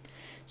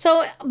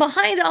 So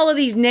behind all of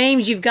these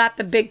names, you've got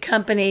the big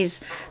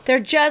companies. They're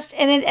just,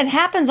 and it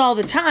happens all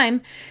the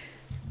time.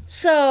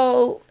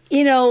 So,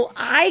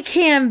 I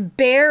can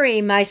bury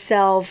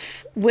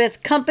myself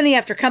with company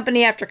after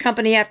company after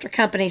company after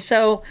company.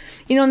 So,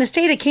 in the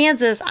state of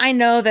Kansas, I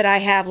know that I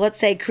have, let's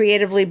say,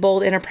 Creatively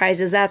Bold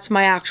Enterprises. That's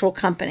my actual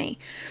company.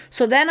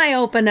 So then I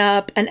open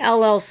up an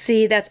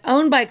LLC that's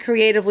owned by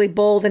Creatively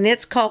Bold, and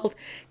it's called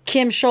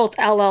Kim Schultz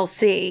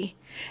LLC.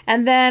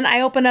 And then I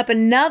open up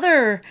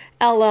another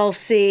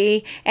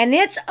LLC, and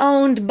it's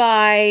owned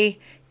by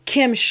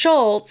Kim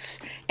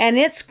Schultz, and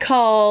it's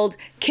called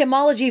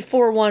Kimology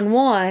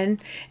 411.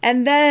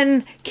 And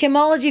then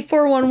Kimology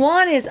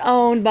 411 is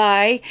owned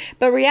by,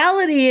 but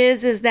reality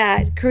is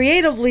that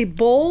Creatively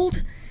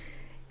Bold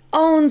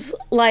owns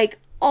like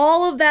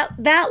all of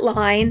that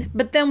line,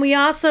 but then we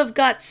also have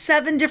got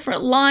 7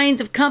 different lines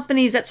of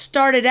companies that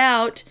started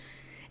out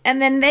and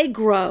then they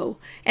grow.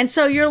 And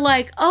so you're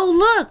like, oh,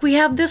 look, we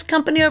have this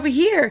company over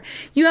here.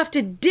 You have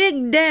to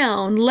dig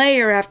down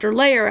layer after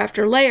layer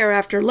after layer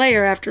after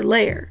layer after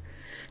layer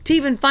to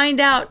even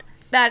find out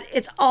that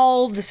it's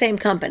all the same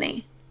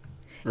company.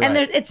 Right. And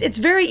it's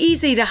very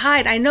easy to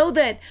hide. I know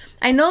that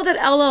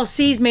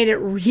LLCs made it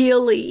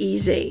really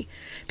easy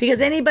because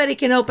anybody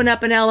can open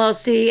up an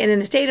LLC, and in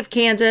the state of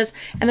Kansas,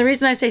 and the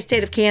reason I say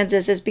state of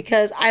Kansas is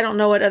because I don't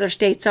know what other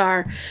states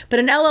are, but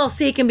an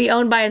LLC can be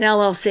owned by an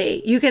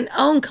LLC. You can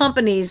own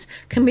companies,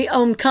 can be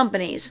owned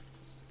companies.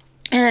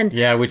 And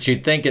yeah, which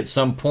you'd think at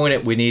some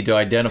point we need to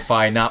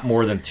identify not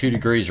more than 2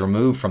 degrees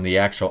removed from the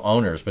actual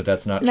owners, but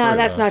that's not true. No,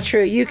 that's not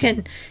true. You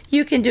can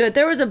do it.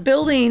 There was a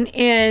building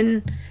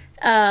in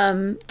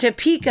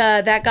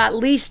Topeka that got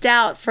leased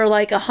out for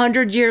like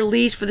 100-year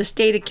lease for the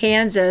state of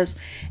Kansas,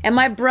 and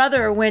my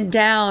brother went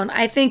down.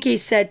 I think he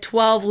said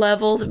 12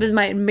 levels. It was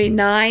might be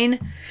 9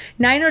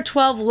 or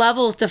 12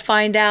 levels to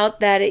find out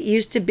that it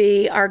used to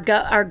be our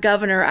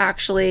governor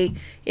actually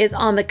is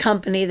on the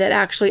company that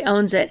actually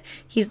owns it.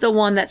 He's the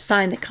one that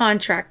signed the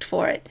contract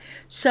for it.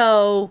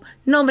 So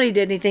nobody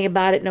did anything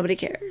about it. Nobody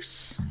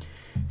cares.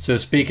 So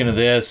speaking of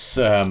this,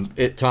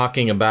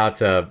 talking about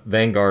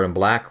Vanguard and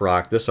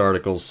BlackRock, this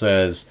article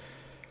says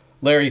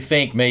Larry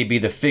Fink may be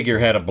the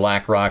figurehead of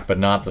BlackRock, but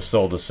not the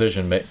sole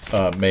decision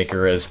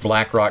maker, as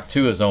BlackRock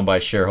too is owned by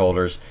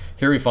shareholders.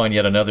 Here we find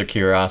yet another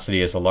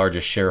curiosity, as the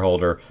largest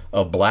shareholder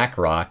of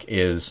BlackRock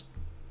is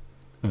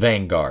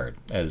Vanguard,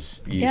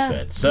 as you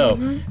said.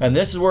 So, and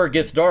this is where it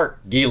gets dark,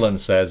 Gielan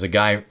says, a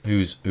guy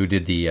who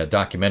did the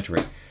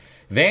documentary.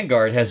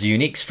 Vanguard has a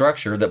unique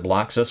structure that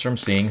blocks us from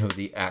seeing who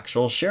the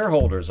actual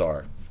shareholders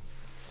are.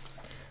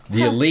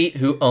 The elite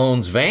who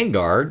owns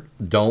Vanguard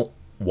don't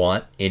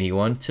want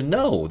anyone to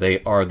know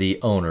they are the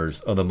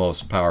owners of the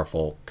most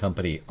powerful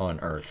company on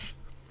earth.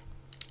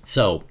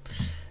 So,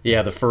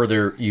 yeah, the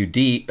further you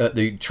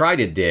try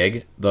to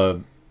dig, the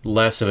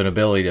less of an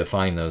ability to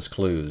find those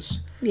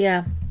clues.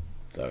 Yeah.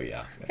 So,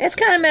 yeah. It's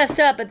kind of messed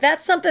up, but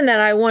that's something that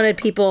I wanted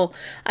people,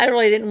 I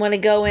really didn't want to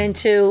go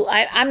into.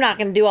 I'm not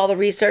going to do all the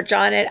research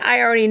on it. I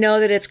already know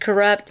that it's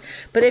corrupt.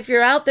 But if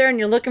you're out there and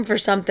you're looking for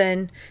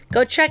something,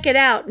 go check it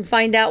out and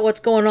find out what's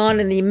going on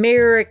in the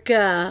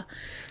America.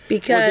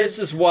 Because this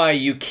is why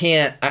you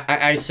can't,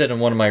 I said in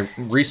one of my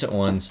recent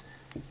ones,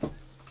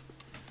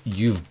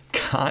 you've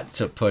got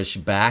to push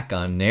back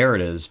on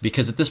narratives,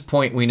 because at this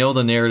point we know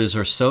the narratives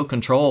are so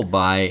controlled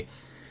by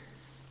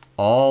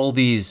all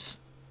these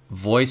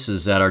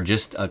voices that are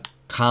just a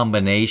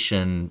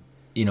combination,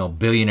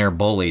 billionaire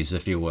bullies,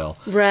 if you will.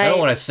 Right. I don't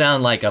want to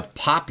sound like a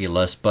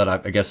populist, but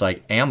I guess I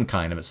am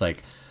kind of. It's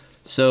like,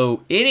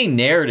 so any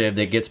narrative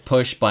that gets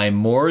pushed by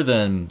more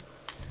than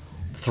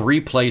 3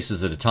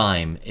 places at a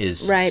time is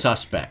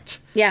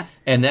suspect. Yeah.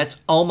 And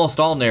that's almost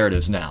all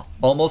narratives now.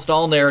 Almost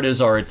all narratives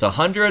are, it's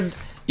 100,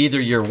 either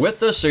you're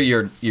with us or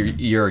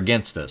you're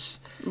against us.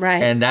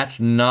 Right. And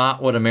that's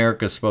not what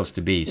America's supposed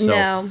to be. So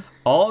no.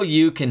 All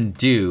you can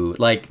do,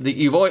 like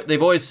they've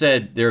always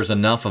said, there's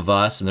enough of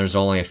us and there's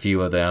only a few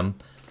of them,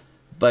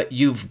 but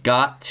you've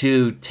got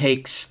to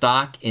take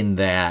stock in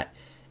that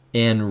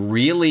and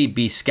really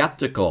be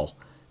skeptical,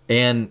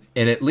 and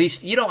at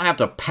least you don't have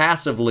to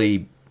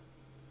passively,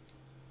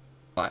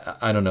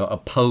 I don't know,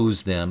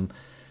 oppose them,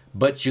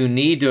 but you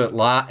need to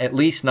at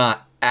least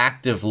not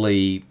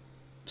actively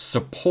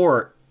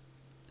support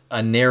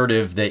a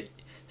narrative that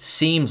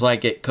seems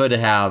like it could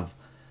have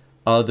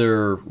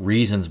other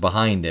reasons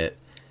behind it,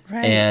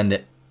 right.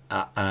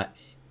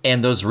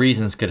 And those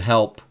reasons could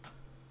help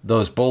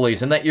those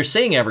bullies, and that you're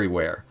seeing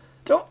everywhere.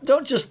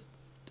 Don't just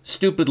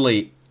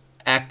stupidly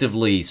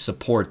actively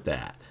support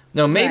that.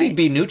 No, maybe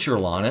be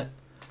neutral on it,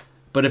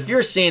 but if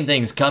you're seeing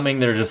things coming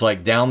that are just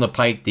like down the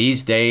pike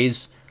these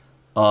days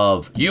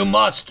of you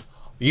must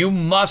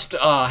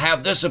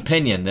have this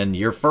opinion, then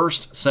your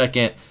first,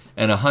 second,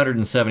 and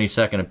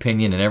 172nd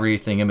opinion and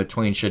everything in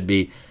between should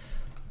be,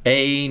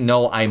 A,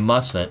 no, I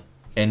mustn't,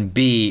 and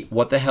B,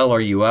 what the hell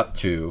are you up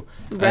to?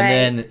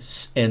 Right.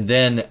 And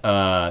then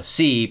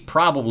C,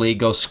 probably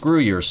go screw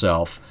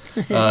yourself.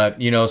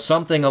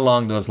 Something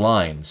along those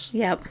lines.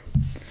 Yep.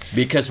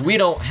 Because we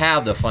don't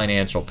have the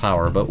financial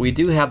power, but we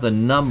do have the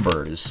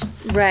numbers.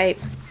 Right.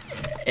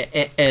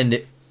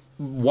 And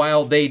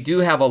while they do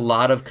have a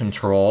lot of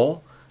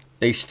control,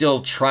 they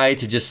still try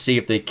to just see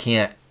if they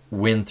can't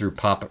win through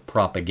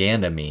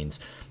propaganda means.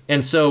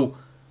 And so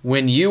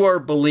when you are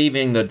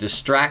believing the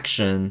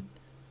distraction,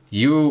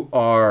 you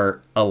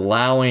are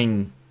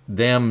allowing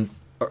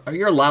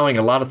you're allowing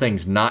a lot of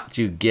things not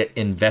to get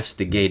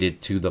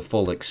investigated to the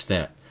full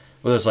extent.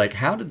 Where it's like,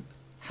 how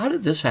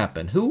did this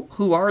happen?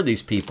 Who are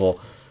these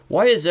people?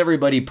 Why is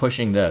everybody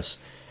pushing this?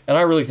 And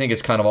I really think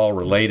it's kind of all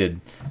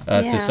related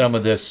to some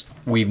of this.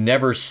 We've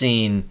never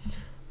seen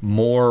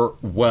more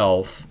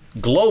wealth,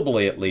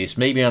 globally at least,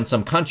 maybe on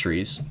some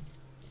countries.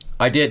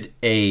 I did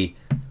a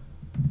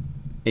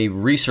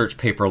research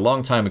paper a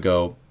long time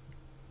ago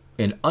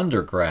in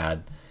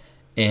undergrad,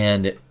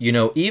 and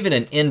even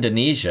in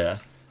Indonesia,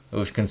 it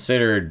was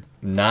considered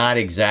not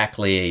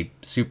exactly a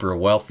super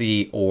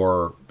wealthy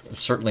or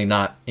certainly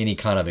not any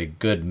kind of a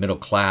good middle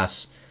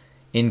class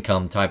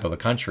income type of a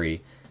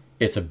country.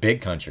 It's a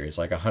big country. It's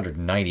like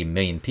 190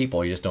 million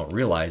people. You just don't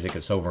realize it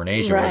because it's over in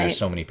Asia where there's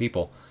so many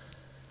people.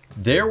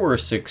 There were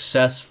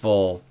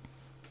successful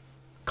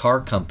car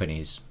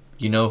companies.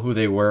 You know who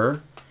they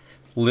were?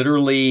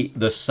 Literally,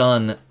 the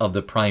son of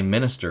the prime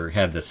minister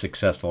had the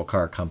successful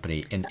car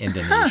company in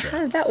Indonesia. How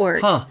did that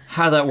work? How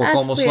did that work? That's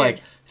Almost weird.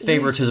 like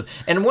favoritism.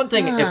 And one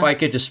thing, if I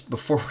could just,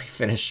 before we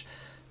finish,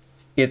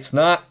 it's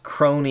not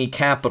crony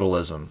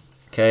capitalism,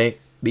 okay?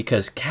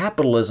 Because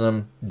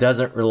capitalism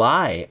doesn't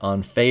rely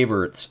on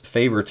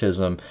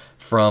favoritism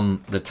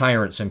from the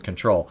tyrants in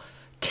control.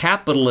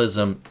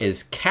 Capitalism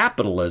is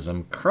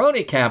capitalism.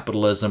 Crony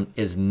capitalism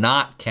is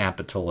not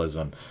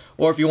capitalism.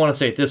 Or if you want to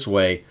say it this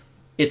way,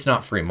 it's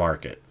not free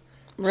market.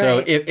 Right.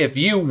 So if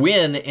you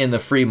win in the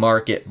free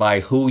market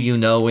by who you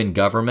know in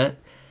government,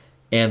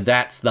 and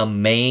that's the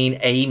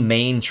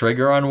main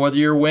trigger on whether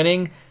you're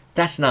winning,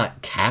 that's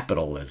not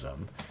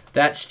capitalism.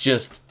 That's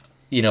just,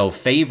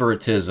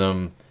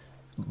 favoritism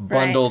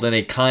bundled in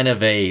a kind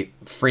of a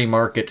free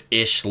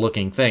market-ish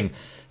looking thing.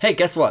 Hey,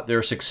 guess what? There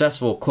are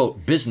successful,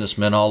 quote,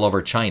 businessmen all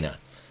over China.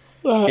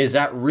 Is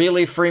that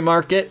really free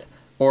market?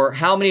 Or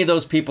how many of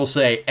those people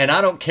say, and I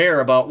don't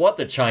care about what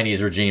the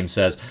Chinese regime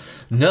says.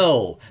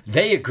 No,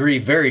 they agree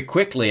very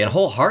quickly and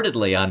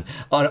wholeheartedly on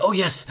oh,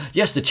 yes,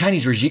 the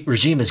Chinese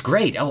regime is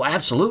great. Oh,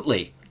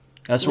 absolutely.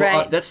 That's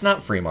that's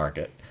not free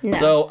market. No.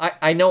 So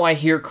I know I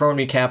hear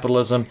crony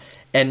capitalism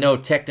and know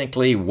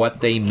technically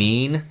what they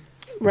mean,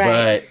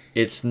 but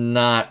it's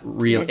not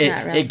real.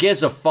 It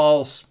gives a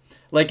false,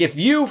 like if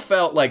you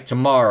felt like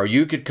tomorrow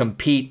you could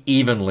compete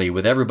evenly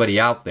with everybody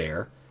out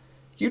there,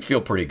 you'd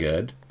feel pretty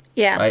good.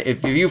 Yeah. Right?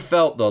 If you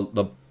felt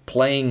the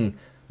playing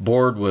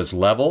board was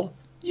level,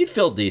 you'd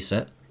feel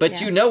decent,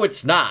 but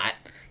it's not.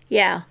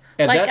 Yeah.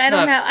 And like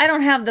I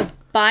don't have the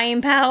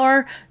buying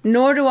power,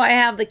 nor do I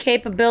have the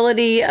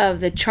capability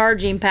of the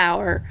charging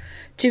power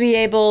to be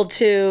able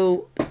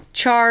to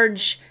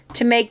charge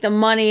to make the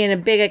money in a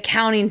big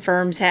accounting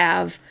firms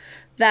have,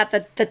 that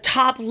the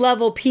top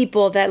level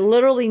people that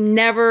literally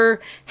never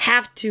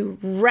have to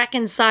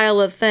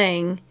reconcile a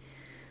thing,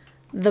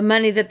 the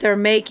money that they're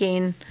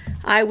making,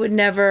 I would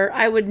never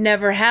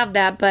have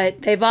that.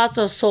 But they've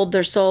also sold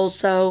their souls,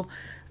 so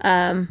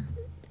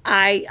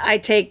I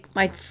take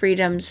my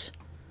freedoms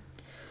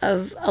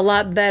of a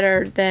lot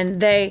better than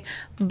they.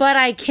 But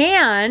I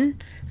can,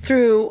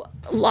 through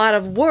a lot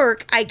of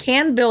work, I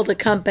can build a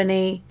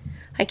company.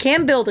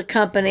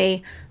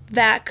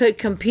 That could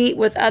compete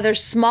with other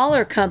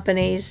smaller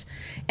companies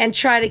and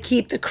try to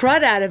keep the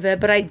crud out of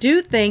it. But I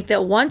do think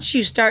that once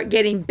you start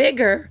getting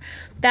bigger,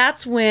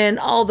 that's when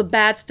all the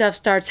bad stuff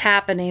starts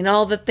happening.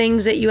 All the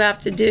things that you have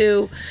to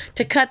do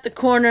to cut the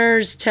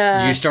corners,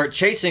 to you start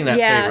chasing that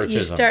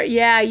favoritism.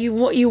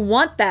 You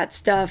want that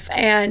stuff.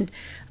 And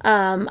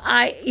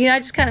I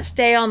just kind of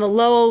stay on the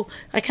low.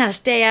 I kind of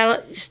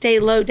stay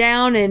low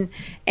down and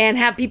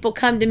have people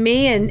come to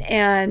me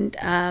and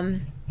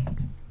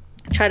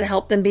try to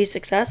help them be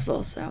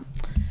successful. So,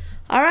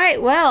 all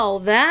right, well,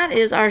 that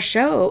is our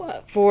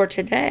show for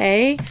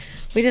today.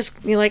 We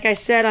just, like I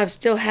said, I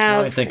still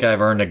have. I think I've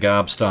earned a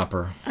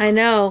gobstopper. I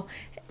know.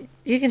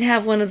 You can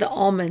have one of the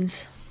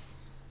almonds.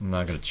 I'm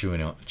not going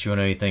to chew on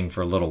anything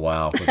for a little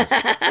while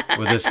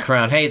with this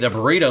crown. Hey, the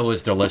burrito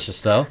was delicious,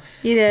 though.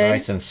 You did.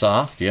 Nice and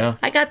soft, yeah.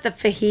 I got the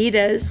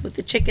fajitas with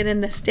the chicken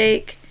and the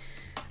steak.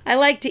 I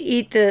like to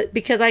eat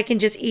because I can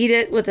just eat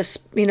it with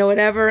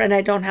whatever, and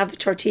I don't have the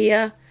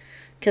tortilla.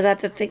 Because I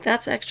have to think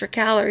that's extra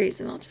calories,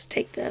 and I'll just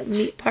take the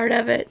meat part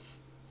of it.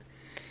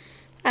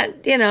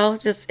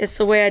 It's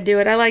the way I do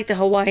it. I like the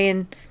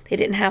Hawaiian. They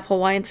didn't have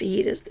Hawaiian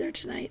fajitas there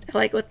tonight. I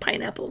like it with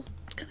pineapple.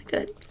 It's kind of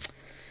good.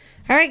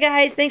 All right,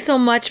 guys. Thanks so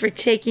much for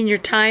taking your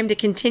time to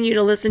continue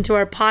to listen to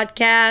our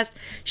podcast.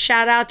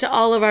 Shout out to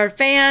all of our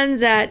fans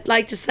that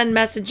like to send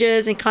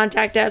messages and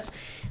contact us.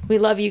 We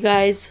love you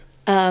guys.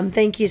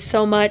 Thank you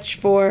so much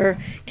for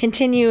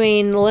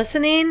continuing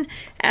listening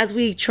as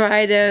we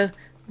try to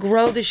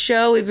grow the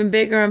show even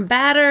bigger and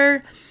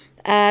badder.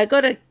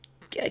 Go to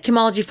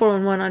Kimology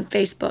 411 on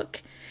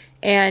Facebook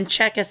and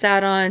check us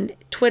out on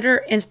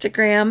Twitter,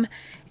 Instagram,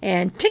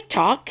 and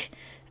TikTok.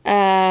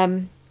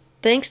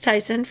 Thanks,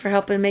 Tyson, for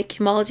helping make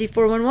Kimology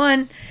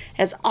 411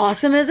 as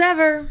awesome as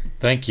ever.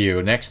 Thank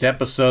you. Next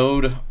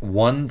episode,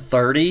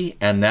 130,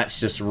 and that's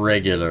just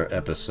regular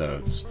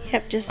episodes.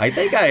 Yep, just... I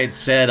think I had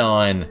said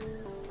on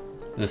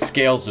the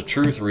Scales of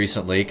Truth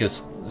recently,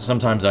 because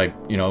sometimes I,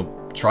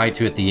 try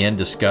to at the end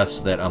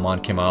discuss that I'm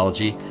on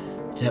Kimology,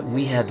 that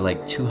we had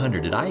like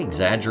 200. Did I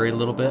exaggerate a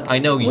little bit? I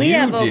know you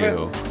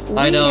do.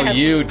 I know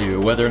you do.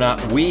 Whether or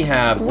not we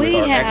have with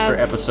our extra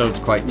episodes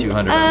quite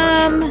 200,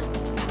 I'm not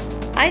sure.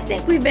 I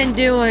think we've been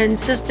doing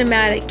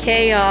Systematic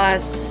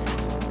Chaos.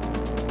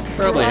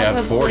 Probably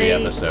have 40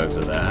 episodes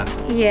of that.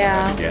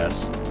 Yeah. I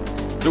guess.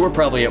 So we're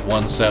probably at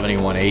 170,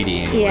 180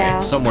 anyway.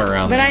 Yeah. Somewhere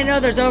around there. But I know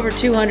there's over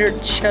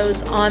 200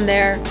 shows on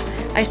there.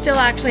 I still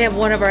actually have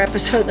one of our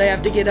episodes I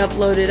have to get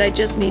uploaded. I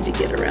just need to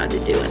get around to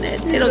doing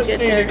it. It'll get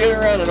there. Get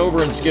around and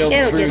over in Scales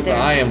of Truth. Get there.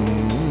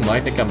 I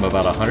think I'm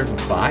about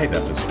 105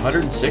 episodes,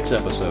 106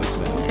 episodes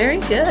now. Very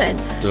good.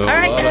 So all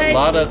right, guys.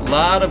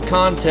 lot of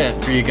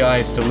content for you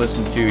guys to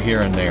listen to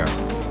here and there.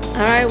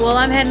 All right, well,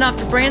 I'm heading off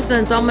to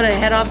Branson, so I'm going to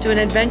head off to an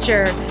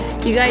adventure.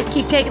 You guys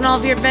keep taking all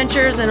of your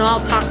adventures, and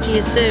I'll talk to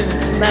you soon.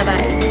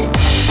 Bye-bye.